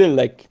 and he's still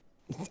like,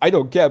 I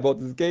don't care about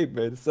this game,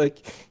 man. It's like,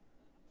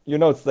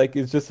 it's like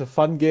it's just a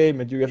fun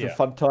game, and you have a Yeah.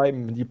 fun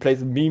time, and you play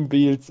some meme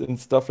builds and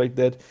stuff like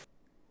that.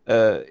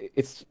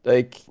 It's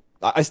like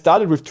I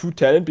started with True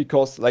Talent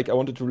because like I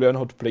wanted to learn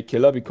how to play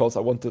killer because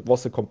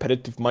was a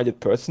competitive minded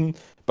person.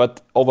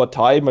 But over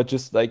time, I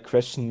just like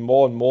question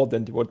more and more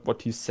than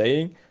what he's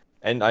saying,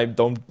 and I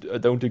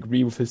don't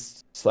agree with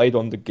his side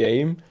on the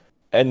game.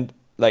 And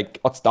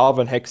like Oddstarve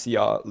and Hexy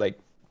are like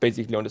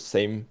basically on the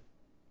same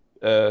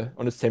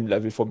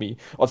level for me.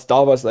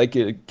 Oddstarve is like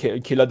a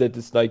killer that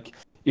is like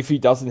if he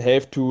doesn't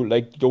have to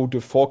like go the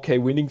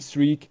 4K winning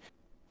streak,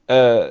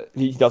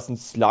 he doesn't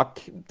slug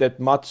that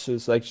much.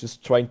 It's like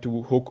just trying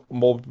to hook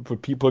more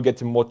people,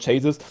 get him more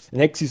chases. And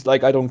Hexy's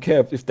like, I don't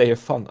care if they have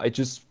fun. I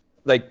just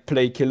like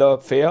play killer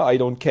fair. I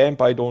don't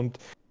camp. I don't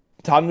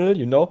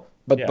tunnel.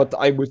 But Yeah.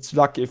 I will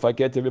slug if I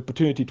get the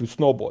opportunity to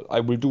snowball. I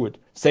will do it.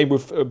 Same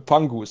with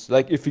Fungus.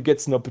 Like if he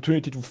gets an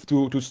opportunity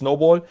to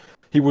snowball,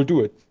 he will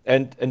do it.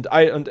 And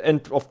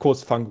of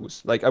course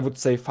Fungus. Like I would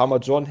say Farmer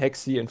John,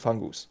 Hexy, and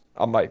Fungus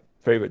are my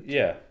favorite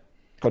Yeah.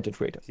 content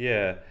creators.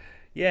 Yeah,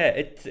 yeah.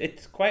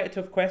 It's quite a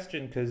tough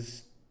question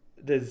because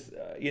there's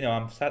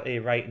I'm sat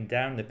here writing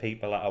down the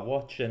people that I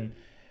watch, and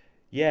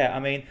yeah, I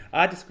mean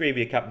I disagree with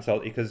you, Captain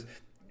Salty, because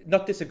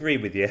not disagree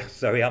with you.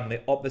 Sorry, I'm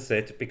the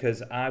opposite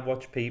because I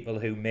watch people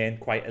who main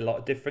quite a lot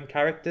of different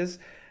characters.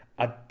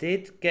 I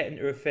did get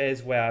into a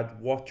phase where I'd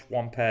watch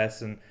one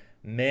person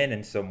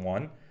maining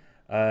someone,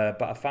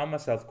 but I found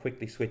myself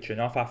quickly switching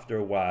off after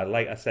a while.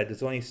 Like I said,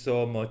 there's only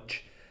so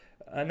much,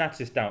 and that's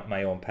just down to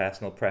my own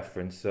personal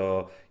preference.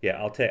 So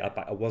yeah, I'll take that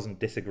back. I wasn't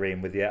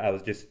disagreeing with you. I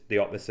was just the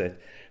opposite.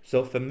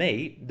 So for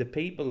me, the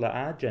people that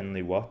I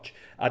generally watch,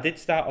 I did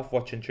start off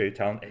watching True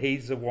Talent.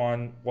 He's the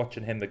one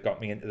watching him that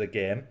got me into the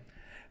game.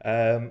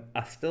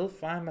 I still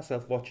find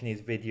myself watching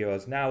his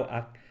videos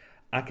now.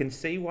 I can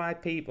see why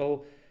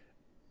people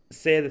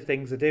say the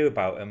things I do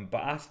about him,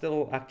 but I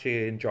still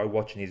actually enjoy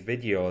watching his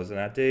videos, and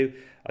I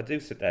do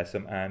sit there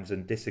sometimes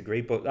and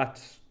disagree, but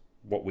that's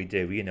what we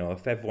do.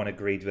 If everyone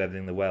agreed with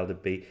everything in the world,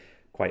 it'd be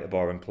quite a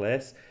boring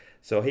place.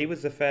 So he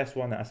was the first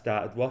one that I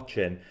started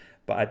watching,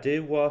 but I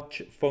do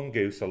watch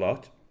Fungoose a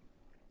lot.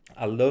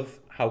 I love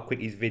how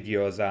quick his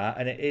videos are,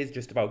 and it is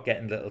just about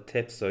getting little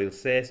tips. So he'll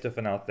say stuff,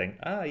 and I'll think,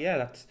 oh yeah,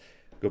 that's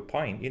a good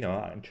point.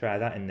 I can try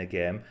that in the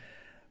game.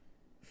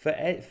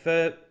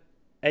 For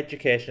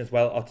education as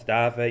well,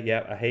 Otadava,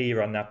 yeah, I hear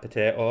you on that.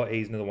 Potato,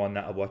 he's another one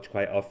that I watch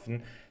quite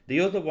often. The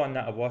other one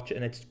that I watch,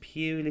 and it's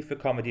purely for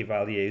comedy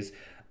values,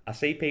 I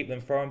see people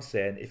in forums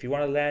saying, if you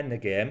want to learn the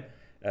game,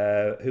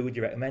 who would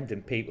you recommend?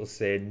 And people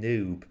say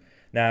Noob.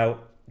 Now,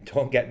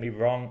 don't get me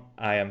wrong,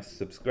 I am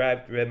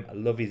subscribed to him. I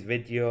love his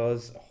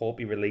videos. Hope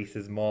he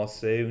releases more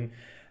soon.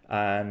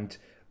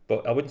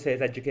 But I wouldn't say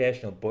it's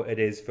educational, but it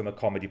is from a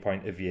comedy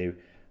point of view.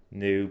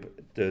 Noob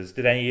does.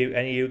 Did any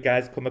of you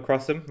guys come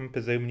across him? I'm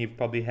presuming you've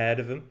probably heard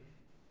of him.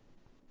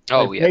 I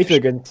Oh yeah, played for sure.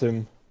 against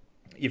him.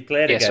 You've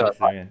played Yeah, so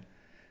against him,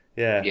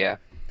 yeah. yeah.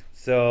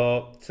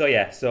 So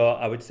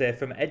I would say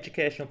from an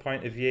educational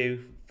point of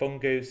view,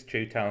 Fungoose,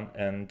 True Talent,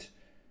 and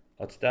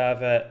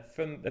Odstava.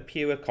 From a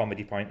pure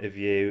comedy point of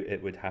view,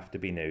 it would have to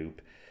be Noob.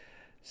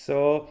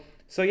 So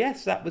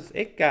yes, that was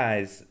it,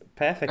 guys.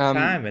 Perfect Um,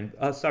 time. And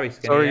oh, sorry,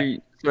 Skinny. Yeah,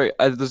 sorry.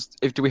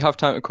 If do we have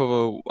time to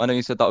cover? I know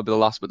you said that would be the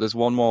last, but there's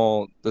one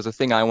more. There's a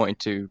thing I wanted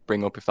to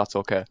bring up, if that's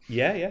okay.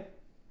 yeah, yeah.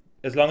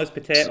 As long as S-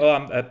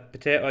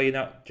 potato, you're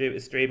not due to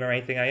stream or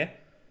anything, are you?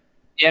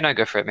 Yeah, no,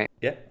 go for it, mate.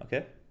 Yeah.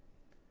 Okay.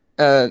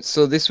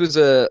 So this was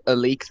a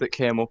leak that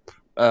came up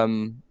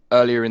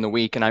earlier in the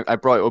week, and I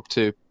brought it up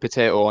to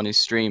Potato on his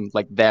stream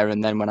like there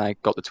and then when I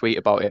got the tweet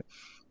about it.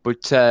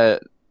 But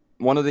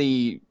one of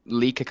the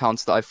leak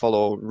accounts that I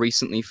follow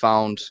recently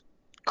found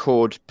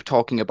code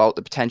talking about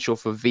the potential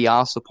for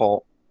VR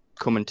support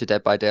coming to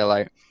Dead by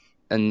Daylight,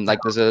 and like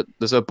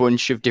there's a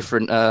bunch of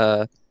different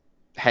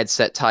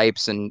headset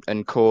types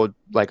and code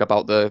like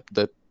about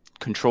the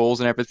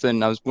controls and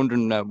everything. I was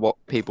wondering what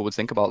people would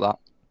think about that.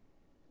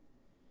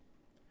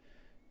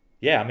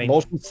 Yeah, I mean,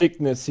 Motion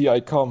sickness, here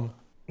I come.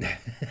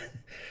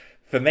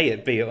 for me,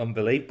 it'd be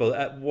unbelievable.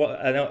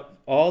 What I know,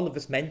 all of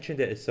us mentioned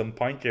it at some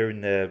point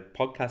during the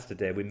podcast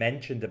today. We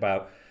mentioned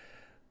about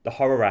the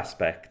horror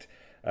aspect.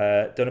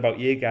 Don't know about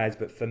you guys,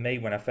 but for me,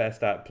 when I first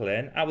started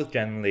playing, I was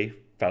generally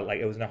felt like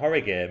it was a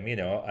horror game.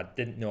 I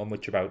didn't know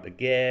much about the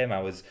game.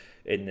 I was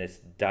in this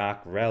dark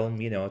realm,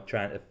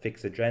 trying to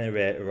fix a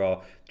generator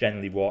or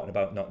generally walking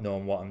about not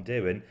knowing what I'm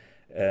doing.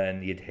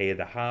 And you'd hear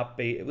the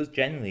heartbeat. It was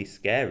generally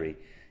scary,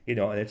 and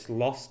it's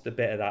lost a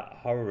bit of that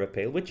horror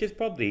appeal, which is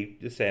probably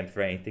the same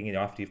for anything,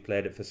 after you've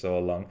played it for so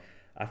long.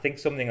 I think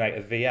something like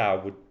a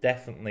VR would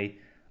definitely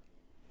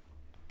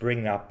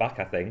bring that back,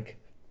 I think.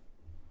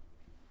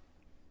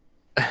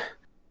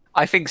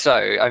 I think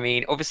so. I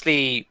mean,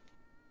 obviously,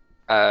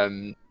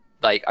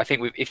 like I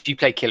think if you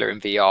play Killer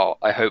in VR,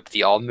 I hope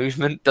the arm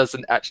movement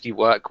doesn't actually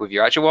work with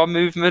your actual arm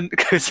movement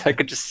because I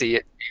could just see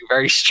it being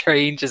very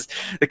strange as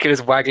the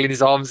killer's waggling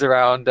his arms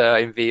around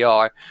in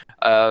VR.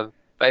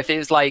 But if it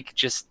was like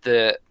just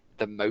the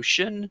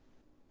motion,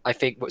 I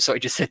think what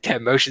Soti just said there,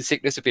 motion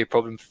sickness would be a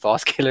problem for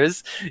fast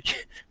killers.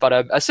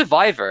 But a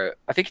survivor,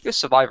 I think if you're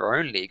survivor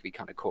only, it'd be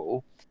kind of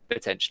cool,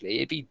 potentially.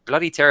 It'd be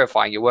bloody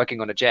terrifying. You're working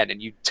on a gen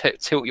and you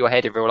tilt your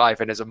head in real life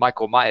and there's a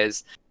Michael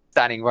Myers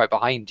standing right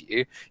behind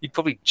you. You'd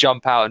probably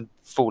jump out and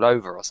fall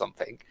over or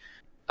something.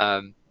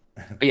 But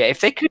yeah,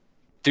 if they could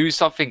do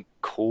something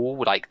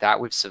cool like that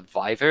with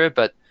Survivor,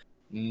 but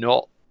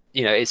not,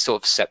 it's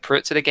sort of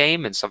separate to the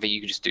game and something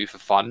you can just do for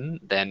fun,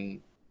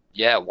 then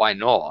yeah, why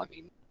not? I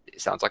mean, it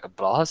sounds like a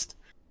blast.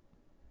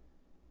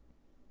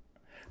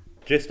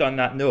 Just on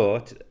that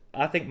note,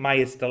 I think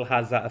Myers still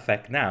has that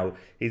effect now.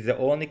 He's the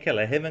only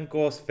killer, him and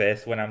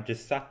Ghostface, when I'm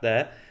just sat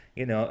there,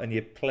 and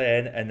you're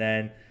playing, and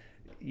then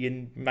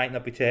you might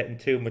not be taking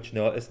too much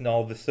notice, and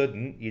all of a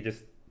sudden you're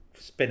just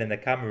spinning the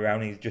camera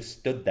around and he's just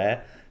stood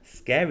there.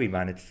 Scary,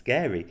 man, it's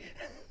scary.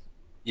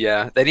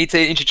 Yeah, they need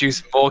to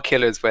introduce more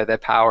killers where their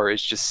power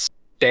is just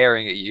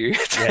staring at you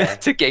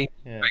to gain.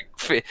 Yeah.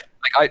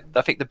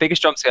 I think the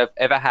biggest jump scare I've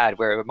ever had,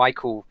 where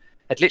Michael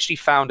had literally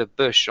found a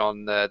bush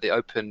on the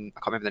open. I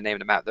can't remember the name of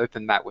the map. The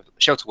open map with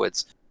Shelter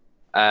Woods,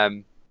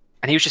 and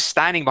he was just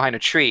standing behind a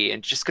tree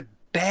and just could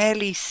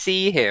barely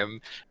see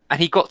him. And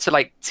he got to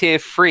like tier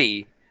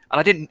 3,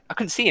 and I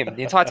couldn't see him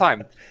the entire time.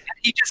 And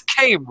he just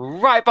came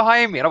right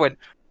behind me, and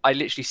I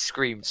literally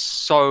screamed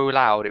so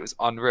loud, it was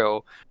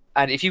unreal.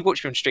 And if you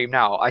watch me on stream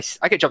now, I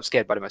get jump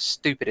scared by the most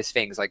stupidest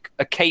things. Like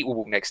a Kate will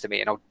walk next to me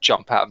and I'll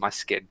jump out of my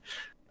skin.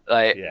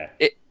 Like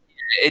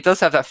it does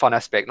have that fun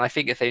aspect, and I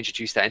think if they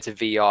introduce that into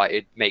VR,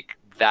 it'd make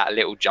that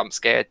little jump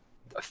scare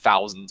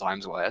 1,000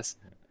 times worse.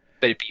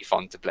 But it'd be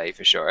fun to play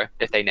for sure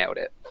if they nailed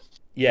it.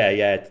 Yeah,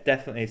 it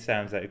definitely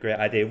sounds like a great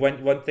idea.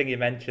 One thing you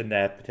mentioned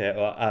there,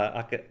 Potato,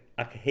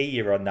 I could hear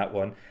you on that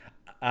one.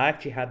 I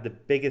actually had the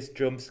biggest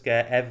jump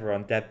scare ever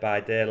on Dead by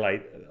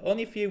Daylight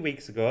only a few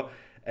weeks ago,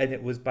 and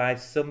it was by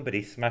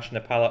somebody smashing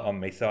a pallet on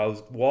me. So I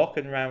was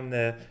walking around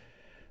the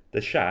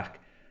shack,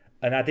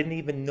 and I didn't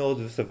even know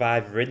there was a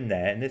survivor in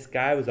there. And this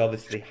guy was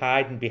obviously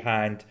hiding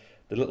behind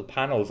the little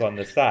panels on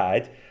the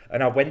side.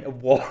 And I went to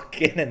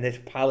walk in, and this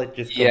pallet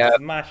just comes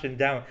smashing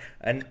down.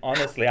 And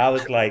honestly, I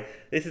was like,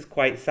 this is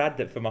quite sad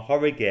that from a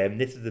horror game,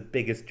 this is the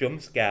biggest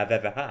jump scare I've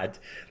ever had.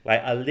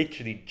 Like, I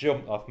literally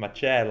jumped off my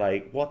chair,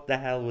 like, what the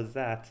hell was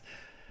that?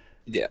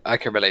 Yeah, I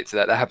can relate to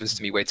that. That happens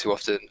to me way too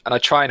often. And I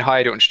try and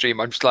hide it on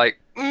stream. I'm just like,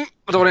 I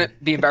don't want to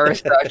be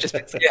embarrassed that I've just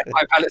been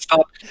my pallet's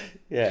up.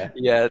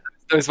 Yeah,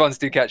 those ones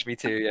do catch me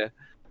too, yeah.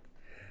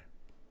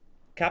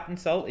 Captain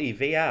Salty,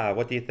 VR,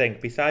 what do you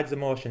think? Besides the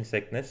motion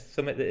sickness,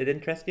 something that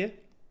interests you?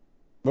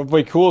 But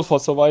very cool for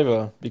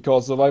Survivor,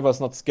 because Survivor is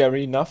not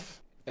scary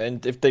enough.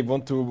 And if they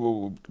want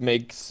to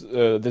make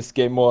this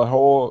game more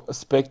horror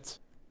aspect,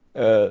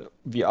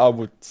 VR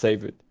would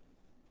save it.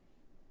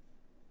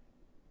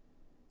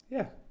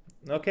 Yeah.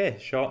 Okay,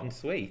 short and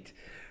sweet.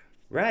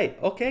 Right,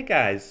 okay,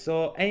 guys.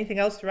 So, anything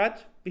else to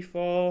add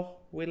before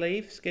we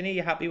leave? Skinny,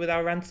 you happy with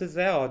our answers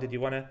there, or did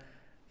you want to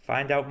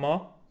find out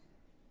more?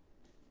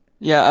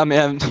 Yeah, I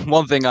mean,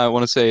 one thing I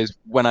want to say is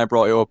when I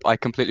brought it up, I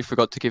completely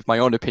forgot to give my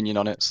own opinion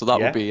on it, so that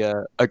would be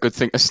a good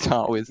thing to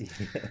start with.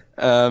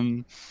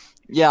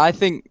 Yeah, I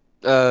think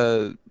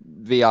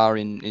VR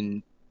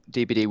in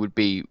DBD would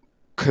be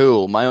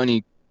cool. My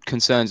only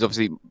concern is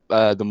obviously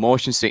the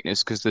motion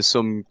sickness, because there's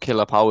some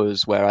killer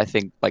powers where I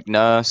think like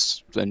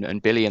Nurse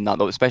and Billy and that,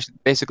 though, especially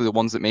basically the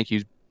ones that make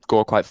you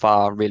go quite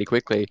far really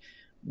quickly,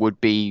 would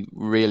be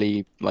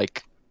really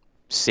like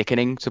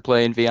sickening to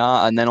play in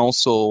VR. And then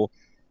also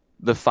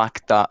the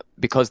fact that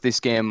because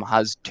this game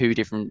has two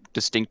different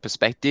distinct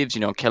perspectives,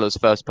 killer's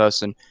first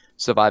person,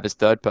 survivor's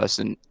third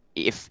person,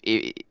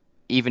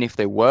 even if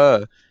they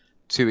were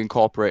to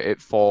incorporate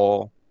it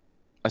for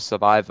a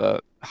survivor,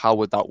 how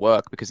would that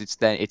work? Because it's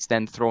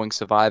then throwing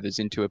survivors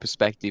into a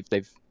perspective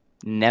they've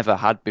never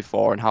had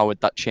before, and how would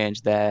that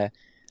change their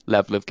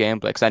level of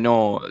gameplay? Because I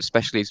know,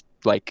 especially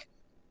like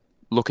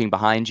looking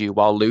behind you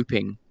while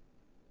looping,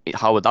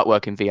 how would that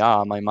work in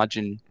VR? I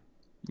imagine,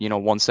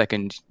 1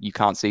 second you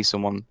can't see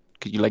someone,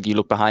 you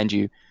look behind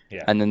you,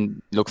 and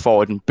then look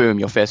forward and boom,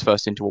 you're face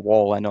first into a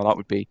wall. I know that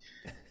would be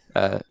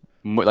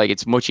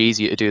it's much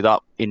easier to do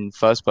that in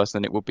first person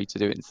than it would be to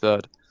do it in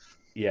third.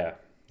 Yeah.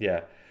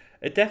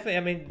 It definitely, I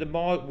mean, the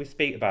more we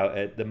speak about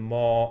it, the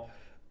more,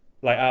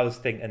 like, I was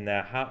thinking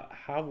there,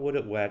 how would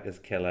it work as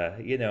killer,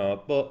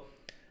 but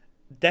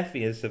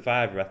definitely as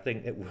survivor, I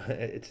think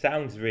it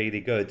sounds really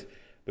good.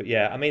 But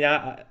yeah, I mean,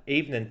 I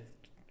even in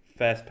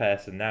first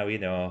person now,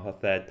 or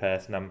third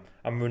person,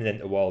 I'm running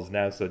into walls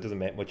now, so it doesn't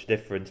make much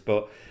difference.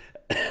 But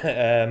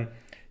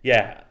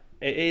yeah,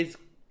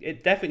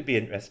 it'd definitely be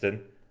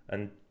interesting,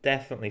 and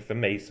definitely for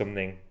me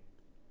something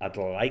I'd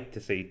like to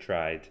see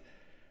tried,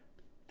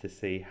 to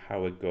see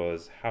how it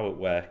goes, how it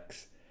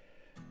works.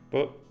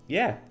 But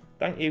yeah,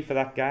 thank you for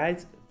that,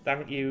 guys.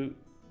 Thank you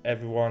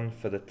everyone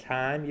for the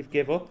time you've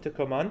give up to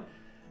come on,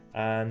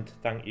 and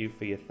thank you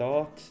for your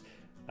thoughts,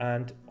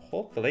 and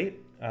hopefully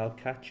I'll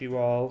catch you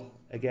all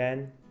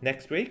again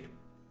next week.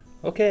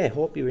 Okay,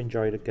 hope you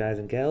enjoyed it, guys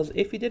and girls.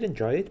 If you did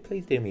enjoy it,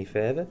 please do me a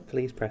favour,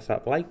 please press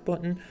that like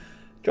button,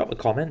 Drop a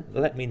comment,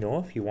 let me know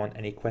if you want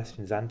any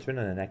questions answering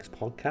on the next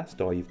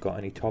podcast, or you've got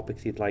any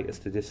topics you'd like us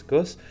to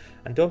discuss.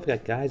 And don't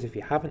forget, guys, if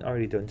you haven't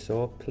already done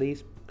so,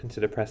 please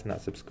consider pressing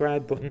that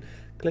subscribe button,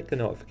 click the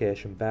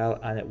notification bell,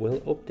 and it will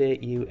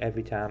update you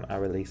every time I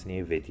release a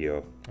new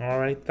video.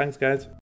 Alright, thanks guys.